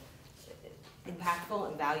impactful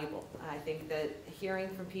and valuable. I think that hearing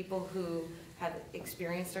from people who have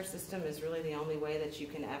experienced our system is really the only way that you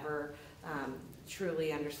can ever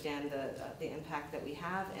truly understand the impact that we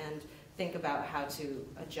have and think about how to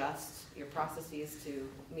adjust your processes to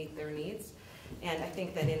meet their needs. And I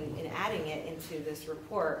think that in adding it into this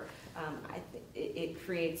report, it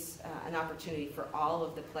creates an opportunity for all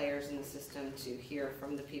of the players in the system to hear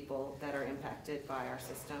from the people that are impacted by our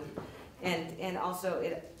system. And also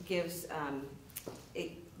it gives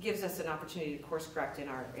us an opportunity to course correct in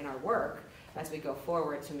our work as we go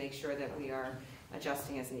forward to make sure that we are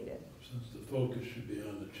adjusting as needed. Since the focus should be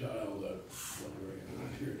on the child, I'm wondering if a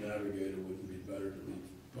peer navigator wouldn't be better to be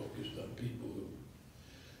focused on people who've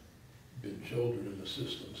been children in the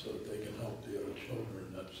system so that they can help the other children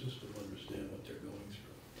in that system understand what they're going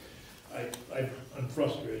through. I'm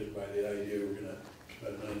frustrated by the idea we're going to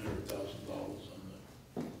spend $900,000 on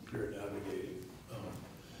the peer navigating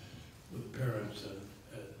with parents, and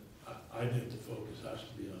I think the focus has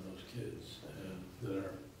to be on those kids and that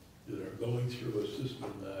are going through a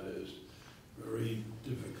system that is very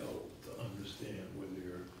difficult to understand, whether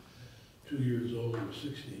you're 2 years old or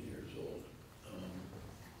 16 years old.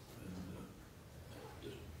 And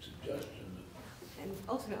the suggestion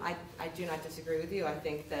ultimately, I do not disagree with you. I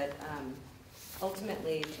think that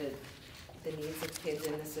ultimately the needs of kids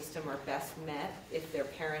in the system are best met if their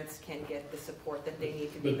parents can get the support that they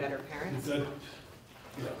need to be better parents.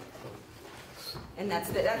 Yeah, And that's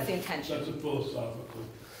the intention. that's a philosophical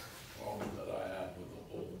problem that I have with the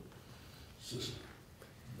whole system.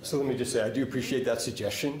 So let me just say, I do appreciate that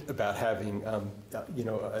suggestion about having,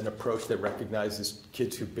 an approach that recognizes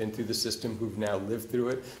kids who've been through the system, who've now lived through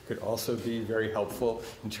it, could also be very helpful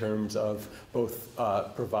in terms of both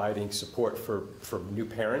providing support for new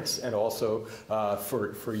parents and also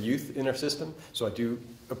for youth in our system. So I do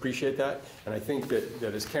appreciate that. And I think that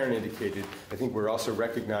as Karen indicated, I think we're also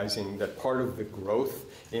recognizing that part of the growth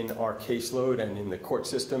in our caseload and in the court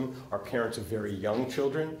system are parents of very young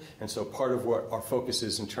children. And so part of what our focus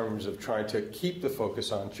is in terms of trying to keep the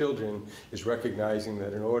focus on children is recognizing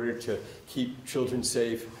that in order to keep children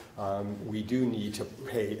safe, we do need to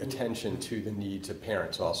pay attention to the needs of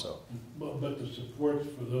parents also. Well, but the support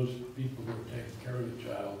for those people who are taking care of the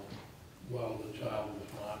child while the child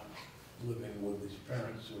is not living with these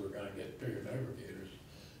parents who are going to get bigger aggregators,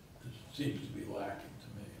 it seems to be lacking to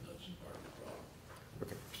me, and that's part of the problem.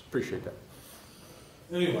 Okay, appreciate that.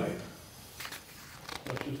 Anyway,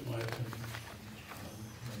 that's just my opinion.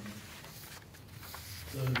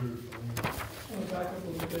 Well, back up a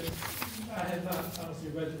little bit. I had not honestly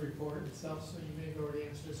read the report itself, so you may have already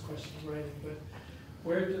answered this question in writing, but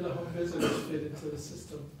where do the home visitors fit into the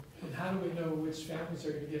system? And how do we know which families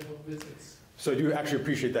are going to get home visits? So I do actually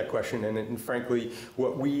appreciate that question, and frankly,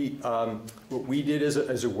 what we did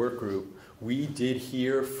as a work group, we did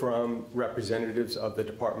hear from representatives of the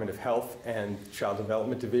Department of Health and Child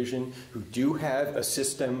Development Division who do have a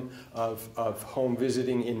system of home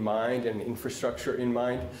visiting in mind and infrastructure in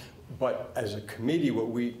mind. But as a committee, what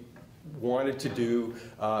we wanted to do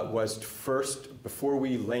was first, before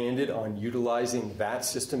we landed on utilizing that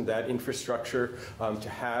system, that infrastructure, to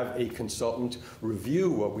have a consultant review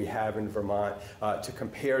what we have in Vermont, to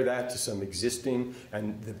compare that to some existing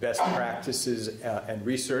and the best practices and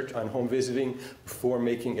research on home visiting before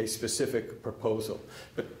making a specific proposal.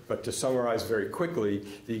 But to summarize very quickly,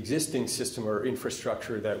 the existing system or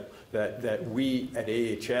infrastructure that we at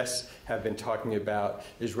AHS have been talking about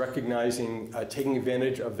is recognizing, taking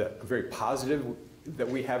advantage of the very positive that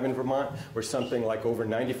we have in Vermont, where something like over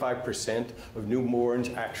 95% of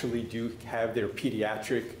newborns actually do have their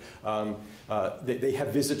pediatric, they have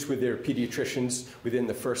visits with their pediatricians within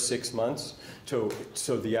the first 6 months.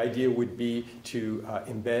 So the idea would be to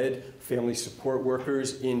embed family support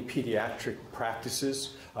workers in pediatric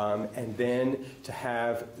practices, and then to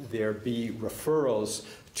have there be referrals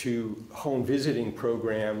to home visiting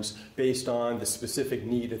programs based on the specific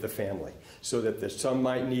need of the family. So that some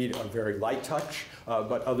might need a very light touch,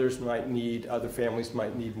 but other families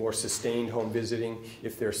might need more sustained home visiting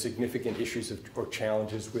if there are significant issues or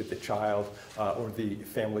challenges with the child or the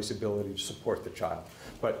family's ability to support the child.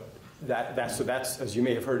 But that's, as you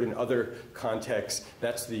may have heard in other contexts,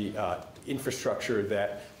 that's the infrastructure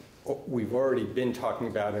that we've already been talking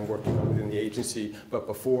about and working on within the agency. But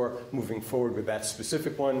before moving forward with that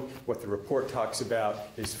specific one, what the report talks about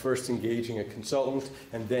is first engaging a consultant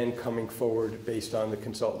and then coming forward based on the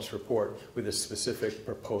consultant's report with a specific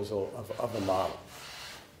proposal of a model.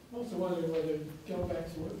 I'm also wondering whether, going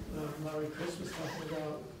back to what Larry Chris was talking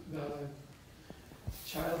about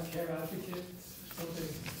child care advocates, something,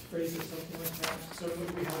 phrase it something like that. So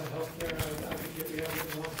we have a health care advocate, we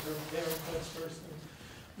have a long-term care person.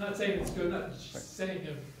 I'm not saying it's good, not saying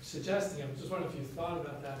or suggesting, I'm just wondering if you thought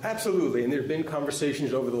about that. Absolutely, and there have been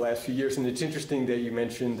conversations over the last few years, and it's interesting that you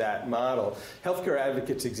mentioned that model. Healthcare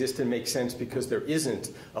advocates exist and make sense because there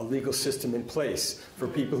isn't a legal system in place for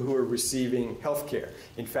people who are receiving health care.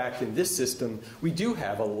 In fact, in this system, we do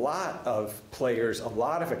have a lot of players, a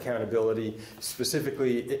lot of accountability,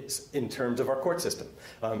 specifically in terms of our court system.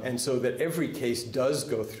 And so that every case does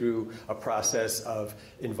go through a process of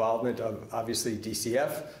involvement of, obviously,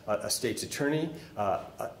 DCF, a state's attorney,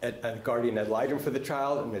 a guardian ad litem for the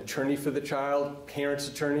child, an attorney for the child, parents'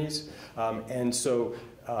 attorneys. And so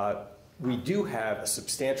we do have a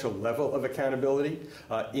substantial level of accountability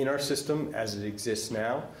in our system as it exists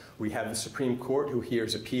now. We have the Supreme Court who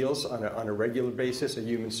hears appeals on a regular basis, a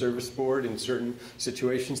Human Service Board in certain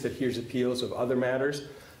situations that hears appeals of other matters.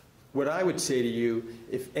 What I would say to you,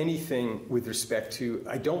 if anything, with respect to,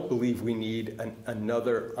 I don't believe we need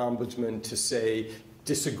another ombudsman to say,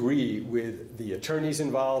 disagree with the attorneys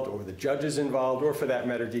involved or the judges involved, or for that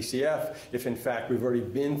matter DCF, if in fact we've already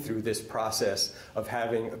been through this process of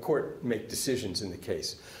having a court make decisions in the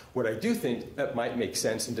case. What I do think that might make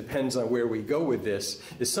sense, and depends on where we go with this,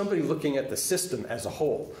 is somebody looking at the system as a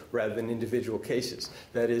whole rather than individual cases.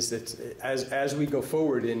 That is, that as we go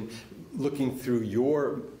forward in looking through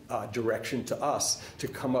your direction to us to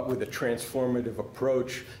come up with a transformative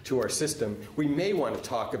approach to our system, we may want to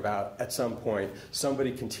talk about, at some point,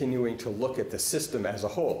 somebody continuing to look at the system as a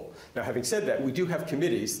whole. Now, having said that, we do have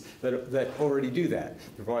committees that already do that.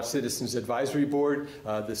 The Vermont Citizens Advisory Board,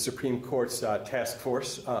 the Supreme Court's Task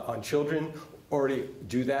Force on Children, already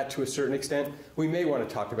do that to a certain extent. We may want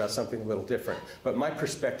to talk about something a little different. But my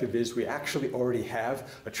perspective is we actually already have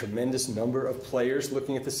a tremendous number of players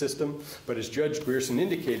looking at the system. But as Judge Grierson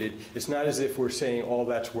indicated, it's not as if we're saying all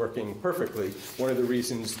that's working perfectly. One of the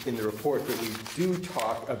reasons in the report that we do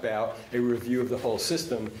talk about a review of the whole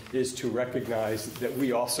system is to recognize that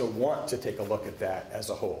we also want to take a look at that as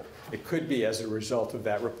a whole. It could be as a result of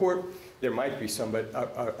that report, there might be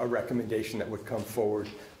a recommendation that would come forward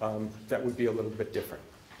that would be a little bit different.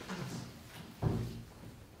 Other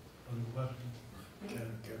questions?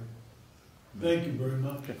 Karen? Thank you very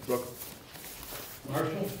much. Okay, welcome.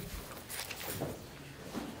 Marshall?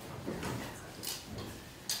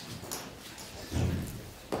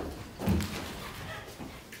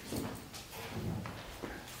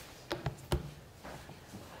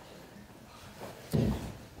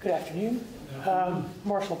 Good afternoon.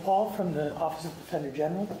 Marshall Paul from the Office of Defender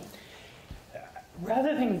General.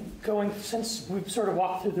 Rather than going, since we've sort of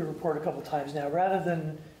walked through the report a couple times now, rather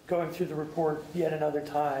than going through the report yet another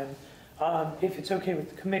time, if it's okay with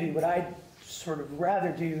the committee, what I'd sort of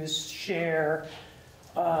rather do is share,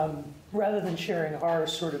 rather than sharing our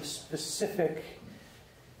sort of specific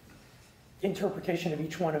interpretation of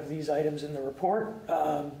each one of these items in the report,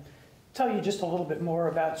 tell you just a little bit more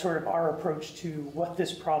about sort of our approach to what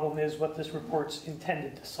this problem is, what this report's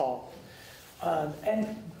intended to solve.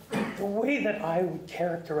 And the way that I would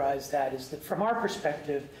characterize that is that from our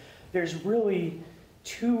perspective, there's really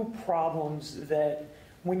two problems that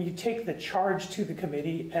when you take the charge to the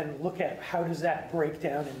committee and look at how does that break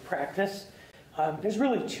down in practice, there's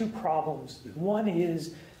really two problems. One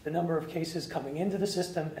is the number of cases coming into the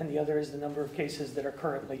system, and the other is the number of cases that are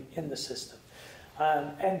currently in the system.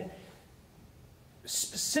 And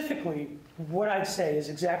specifically, what I'd say is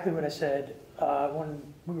exactly what I said when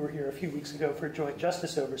we were here a few weeks ago for joint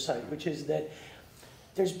justice oversight, which is that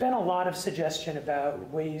there's been a lot of suggestion about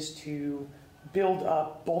ways to build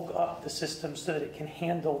up, bulk up the system so that it can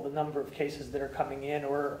handle the number of cases that are coming in,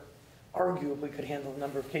 or arguably could handle the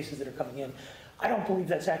number of cases that are coming in. I don't believe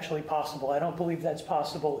that's actually possible. I don't believe that's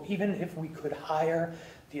possible even if we could hire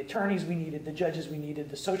the attorneys we needed, the judges we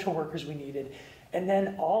needed, the social workers we needed, and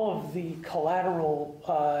then all of the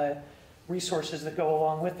collateral resources that go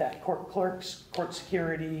along with that, court clerks, court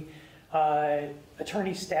security,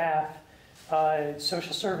 attorney staff,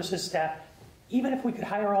 social services staff. Even if we could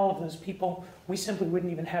hire all of those people, we simply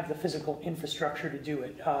wouldn't even have the physical infrastructure to do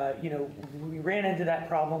it. We ran into that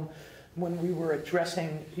problem when we were addressing,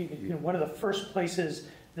 one of the first places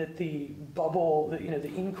that the bubble,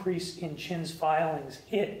 the increase in CHINS filings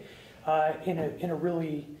hit in a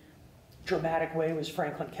really dramatic way was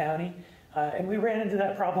Franklin County. And we ran into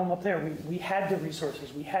that problem up there. We had the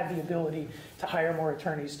resources, we had the ability to hire more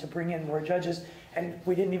attorneys, to bring in more judges, and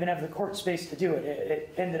we didn't even have the court space to do it.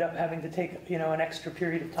 It ended up having to take an extra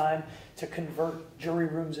period of time to convert jury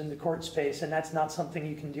rooms into court space, and that's not something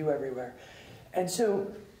you can do everywhere. And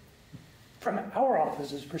so from our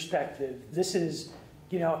office's perspective, this is,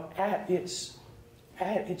 at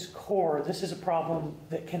its core, this is a problem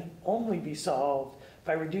that can only be solved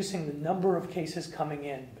by reducing the number of cases coming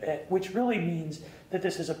in, which really means that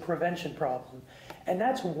this is a prevention problem. And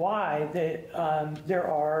that's why there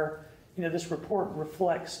are, this report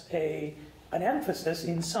reflects an emphasis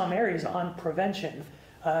in some areas on prevention,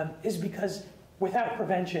 is because without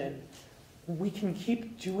prevention, we can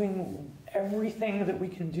keep doing everything that we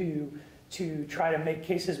can do to try to make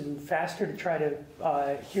cases move faster, to try to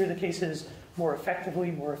hear the cases more effectively,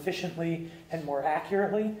 more efficiently, and more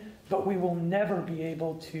accurately. But we will never be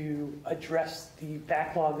able to address the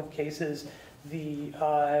backlog of cases, as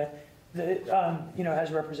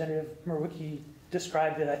Representative Murwicki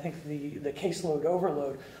described it, I think the caseload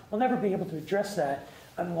overload. We'll never be able to address that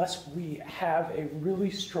unless we have a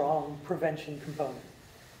really strong prevention component.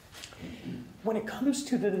 When it comes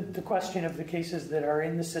to the question of the cases that are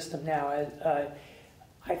in the system now,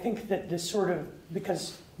 I think that this sort of,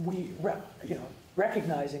 because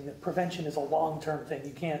recognizing that prevention is a long-term thing,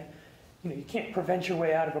 you can't you can't prevent your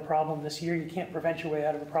way out of a problem this year, you can't prevent your way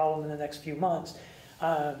out of a problem in the next few months.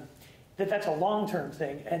 That's a long-term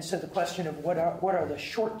thing. And so the question of what are the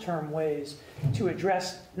short-term ways to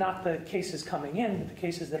address not the cases coming in, but the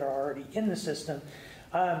cases that are already in the system.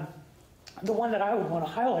 The one that I would want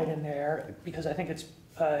to highlight in there, because I think it's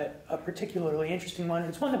a particularly interesting one,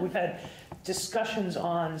 it's one that we've had discussions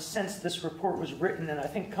on since this report was written, and I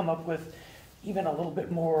think come up with even a little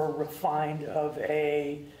bit more refined of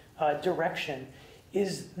a direction,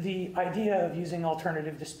 is the idea of using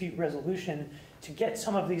alternative dispute resolution to get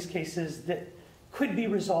some of these cases that could be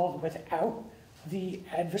resolved without the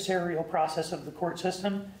adversarial process of the court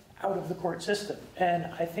system out of the court system. And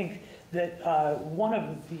I think that one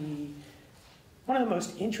of the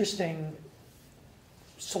most interesting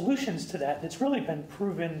solutions to that that's really been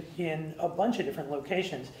proven in a bunch of different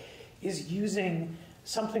locations is using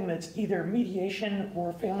something that's either mediation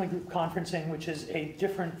or family group conferencing, which is a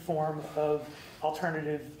different form of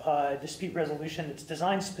alternative dispute resolution that's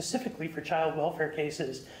designed specifically for child welfare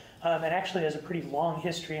cases, and actually has a pretty long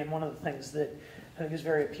history. And one of the things that I think is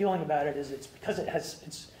very appealing about it is it's because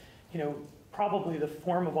it's probably the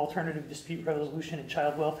form of alternative dispute resolution in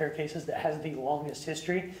child welfare cases that has the longest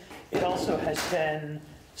history. It also has been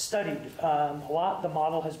studied a lot. The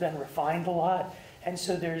model has been refined a lot. And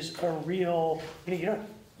so there's a real, you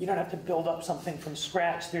don't have to build up something from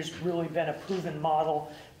scratch. There's really been a proven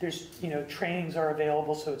model. There's, trainings are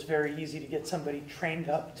available, so it's very easy to get somebody trained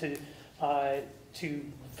up to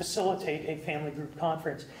facilitate a family group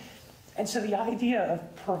conference. And so the idea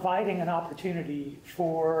of providing an opportunity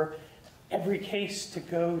for every case to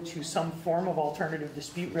go to some form of alternative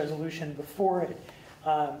dispute resolution before it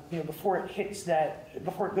hits that,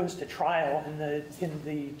 before it goes to trial in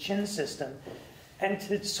the CHINS system, and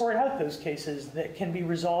to sort out those cases that can be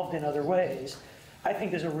resolved in other ways, I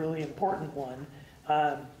think is a really important one,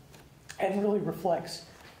 and really reflects,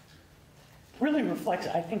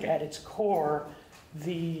 I think, at its core,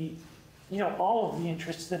 all of the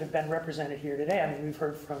interests that have been represented here today. I mean, we've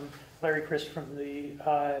heard from Larry Christ from the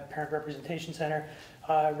Parent Representation Center,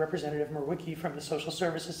 Representative Merwicki from the social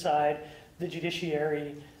services side, the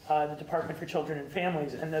judiciary, the Department for Children and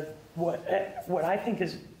Families, and what I think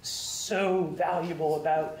is so valuable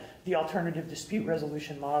about the alternative dispute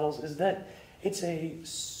resolution models is that it's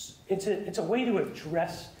a way to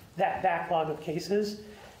address that backlog of cases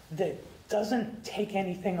that doesn't take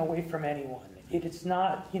anything away from anyone. It's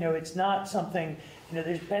not something,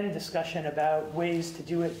 there's been discussion about ways to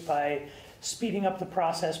do it by speeding up the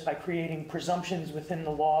process, by creating presumptions within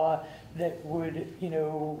the law that would,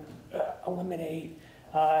 eliminate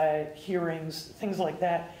hearings, things like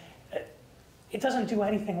that. It doesn't do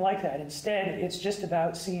anything like that. Instead, it's just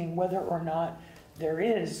about seeing whether or not there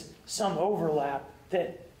is some overlap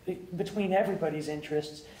between everybody's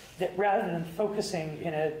interests, that rather than focusing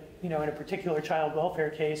in a particular child welfare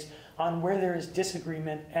case on where there is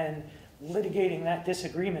disagreement and litigating that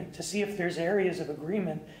disagreement, to see if there's areas of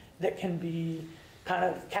agreement that can be kind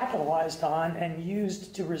of capitalized on and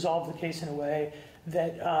used to resolve the case in a way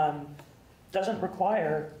that doesn't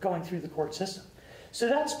require going through the court system. So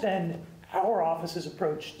that's been our office's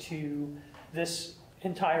approach to this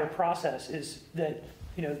entire process, is that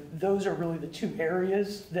those are really the two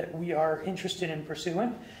areas that we are interested in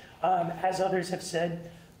pursuing. As others have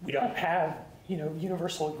said, we don't have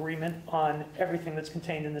universal agreement on everything that's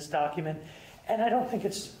contained in this document. And I don't think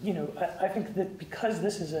it's, I think that because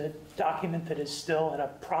this is a document that is still in a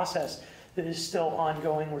process that is still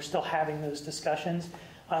ongoing, we're still having those discussions,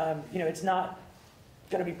 it's not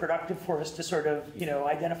going to be productive for us to sort of,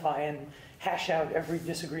 identify and hash out every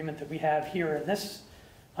disagreement that we have here in this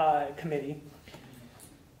committee.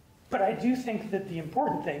 But I do think that the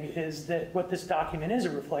important thing is that what this document is a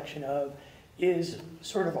reflection of is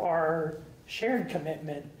sort of our shared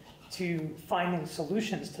commitment to finding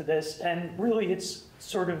solutions to this. And really it's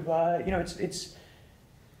sort of, it's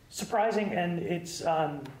surprising, and it's,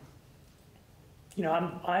 I'm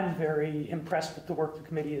very impressed with the work the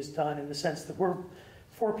committee has done, in the sense that we're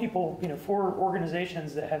four people, four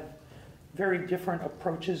organizations that have very different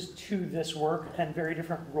approaches to this work and very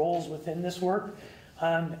different roles within this work.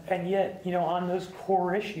 And yet, on those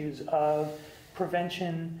core issues of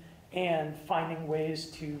prevention and finding ways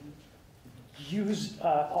to use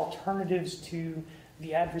alternatives to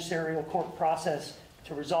the adversarial court process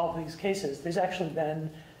to resolve these cases, there's actually been,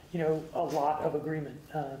 a lot of agreement.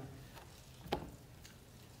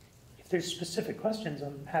 If there's specific questions,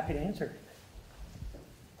 I'm happy to answer.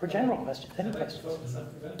 Or general questions, any questions. I'd like to focus on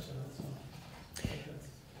prevention, that's all. I think that's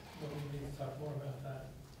what we need to talk more about that.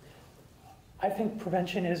 I think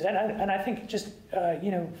prevention is, and I think just,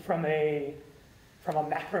 from a from a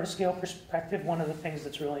macro scale perspective, one of the things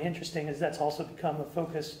that's really interesting is that's also become a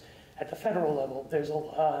focus at the federal level. There's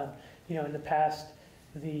in the past,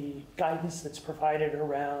 the guidance that's provided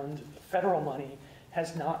around federal money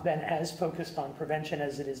has not been as focused on prevention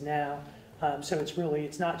as it is now. So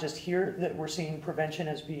it's not just here that we're seeing prevention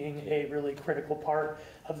as being a really critical part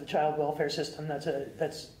of the child welfare system. It's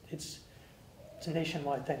a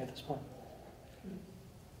nationwide thing at this point.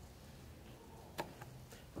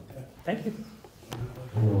 Thank you.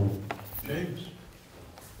 James?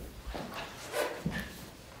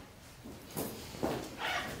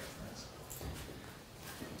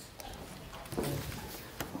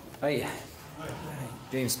 Hi.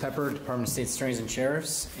 James Pepper, Department of State Attorneys and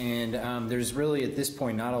Sheriffs, and there's really at this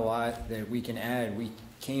point not a lot that we can add. We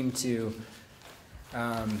came to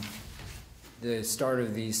the start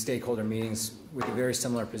of these stakeholder meetings with a very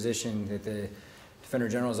similar position that the Defender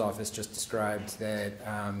General's Office just described, that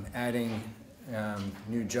adding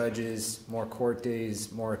new judges, more court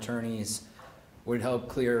days, more attorneys would help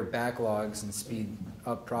clear backlogs and speed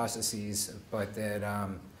up processes, but that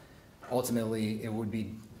ultimately it would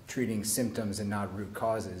be treating symptoms and not root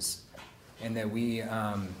causes, and that we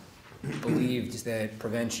believed that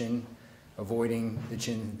prevention, avoiding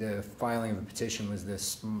the filing of a petition was the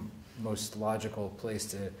most logical place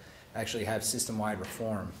to actually have system-wide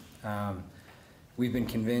reform. We've been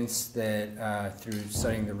convinced that through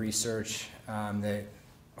studying the research that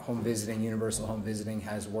home visiting, universal home visiting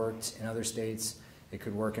has worked in other states. It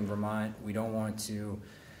could work in Vermont. We don't want to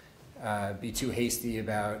be too hasty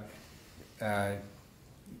about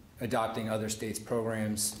adopting other states'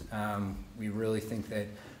 programs. We really think that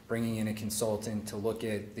bringing in a consultant to look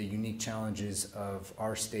at the unique challenges of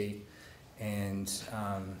our state and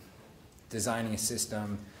designing a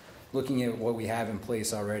system, looking at what we have in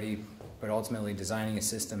place already, but ultimately designing a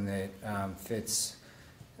system that fits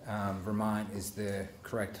Vermont is the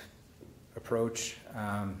correct approach.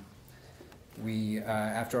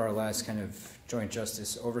 After our last kind of joint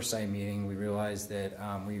justice oversight meeting, we realized that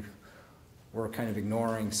we were kind of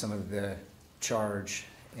ignoring some of the charge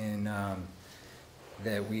in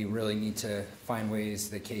that we really need to find ways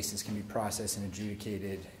that cases can be processed and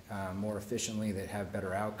adjudicated more efficiently that have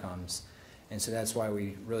better outcomes. And so that's why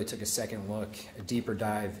we really took a second look, a deeper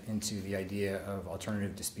dive into the idea of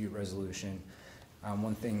alternative dispute resolution.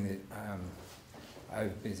 One thing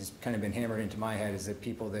that has kind of been hammered into my head is that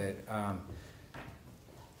people that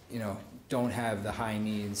don't have the high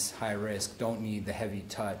needs, high risk, don't need the heavy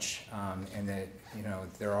touch, and that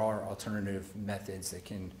there are alternative methods that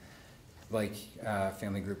can, like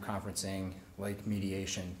family group conferencing, like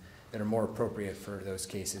mediation, that are more appropriate for those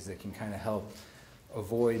cases that can kind of help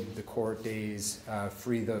avoid the court days,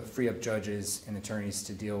 free up judges and attorneys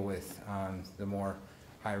to deal with the more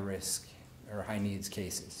high risk or high needs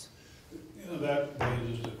cases. That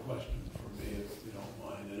raises a question for me, if you don't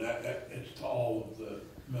mind, and it's to all of the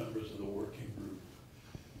members of the working group.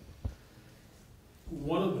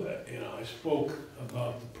 One of the, I spoke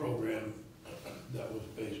about the program that was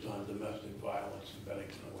based on domestic violence in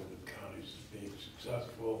Bennington and Whatcom counties being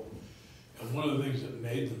successful. And one of the things that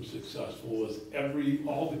made them successful was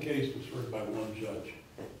all the case was heard by one judge.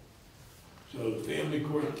 So the family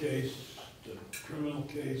court case, the criminal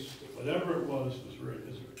case, whatever it was heard.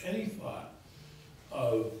 Is there any thought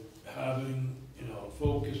of having,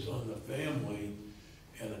 focus on the family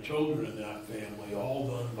and the children in that family, all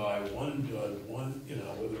done by one judge,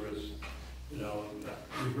 whether it's, we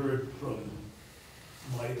heard from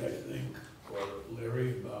Mike, I think, or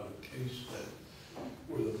Larry about a case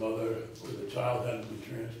where the child had to be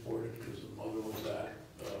transported because the mother was at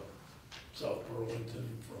South Burlington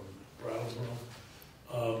from Brattleboro.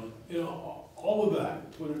 All of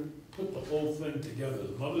that, put the whole thing together.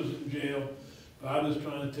 The mother's in jail, father's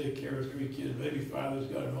trying to take care of 3 kids, maybe father's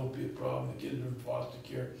got an opiate problem, the kids are in foster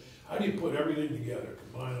care. How do you put everything together,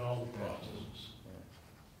 combine all the processes?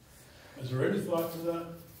 Is there any thought to that?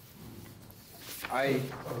 I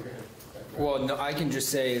can just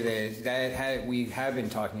say that we have been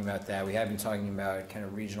talking about that. We have been talking about kind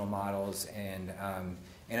of regional models, and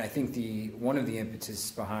I think one of the impetus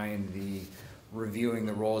behind the reviewing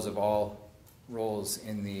the roles of all roles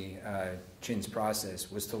in the CHINS process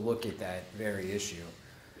was to look at that very issue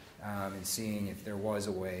and seeing if there was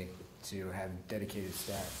a way to have dedicated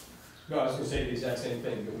staff. No, I was going to say the exact same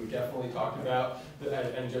thing, but we definitely talked about,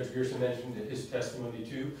 and Judge Pearson mentioned in his testimony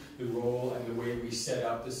too, the role and the way we set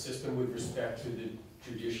up the system with respect to the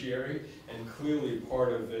judiciary, and clearly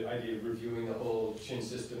part of the idea of reviewing the whole CHIN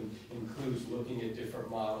system includes looking at different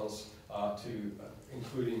models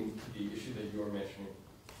including the issue that you're mentioning,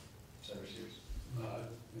 Senator Sears.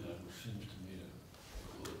 It seems to me to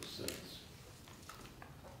make a little sense.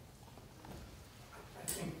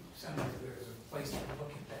 sounds like there's a place to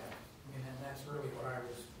look at that. I mean, and that's really what I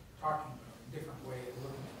was talking about, a different way of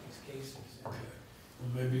looking at these cases. And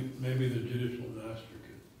Well, maybe the judicial master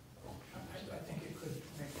could, I think it could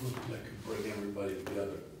make that could bring everybody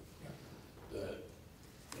together. Yeah. That,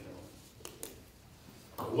 you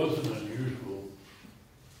know, it wasn't unusual,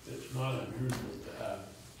 it's not unusual to have,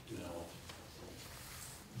 you know,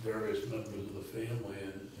 various members of the family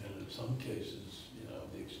and in some cases, you know,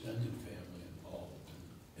 the extended family involved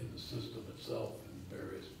in the system itself in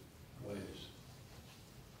various ways.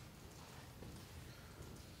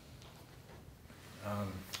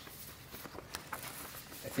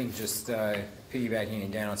 I think just piggybacking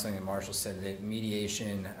down on something that Marshall said, that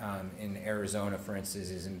mediation in Arizona, for instance,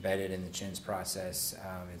 is embedded in the CHINS process.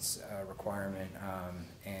 It's a requirement,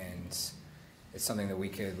 and it's something that we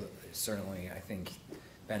could certainly, I think,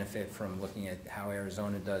 benefit from looking at how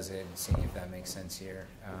Arizona does it and seeing if that makes sense here.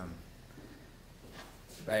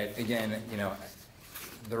 But again, you know,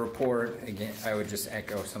 the report, again, I would just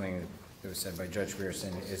echo something that was said by Judge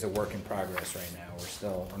Grierson, is a work in progress right now.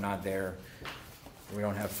 We're not there. We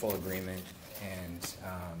don't have full agreement, and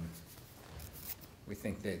we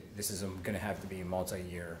think that this is going to have to be a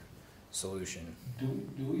multi-year solution. Do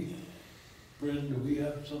we, Bryn, do we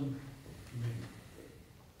have some, I mean,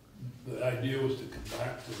 the idea was to come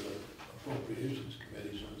back to the appropriations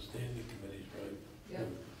committees and the standing committees, right? Yep.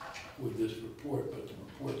 With this report, but the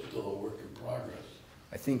report's still a work in progress.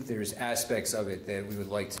 I think there's aspects of it that we would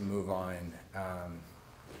like to move on,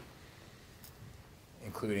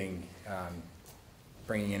 including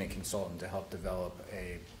bringing in a consultant to help develop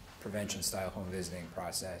a prevention-style home visiting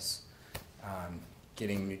process,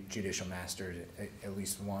 getting judicial masters, at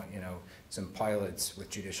least one, you know, some pilots with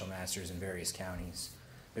judicial masters in various counties.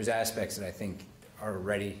 There's aspects that I think are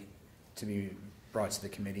ready to be brought to the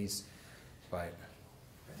committees, but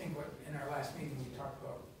I think what, in our last meeting, we talked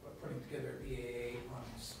about putting together a BAA on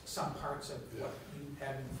some parts of what you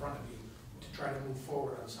have in front of you to try to move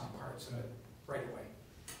forward on some parts of it right away.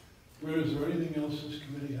 Bryn, is there anything else this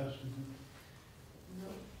committee has to do? No.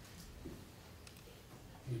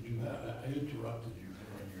 Did you have, I interrupted you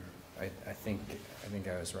during your... I think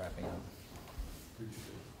I was wrapping up.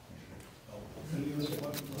 Any other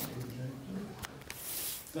questions?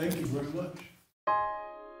 Thank you very much.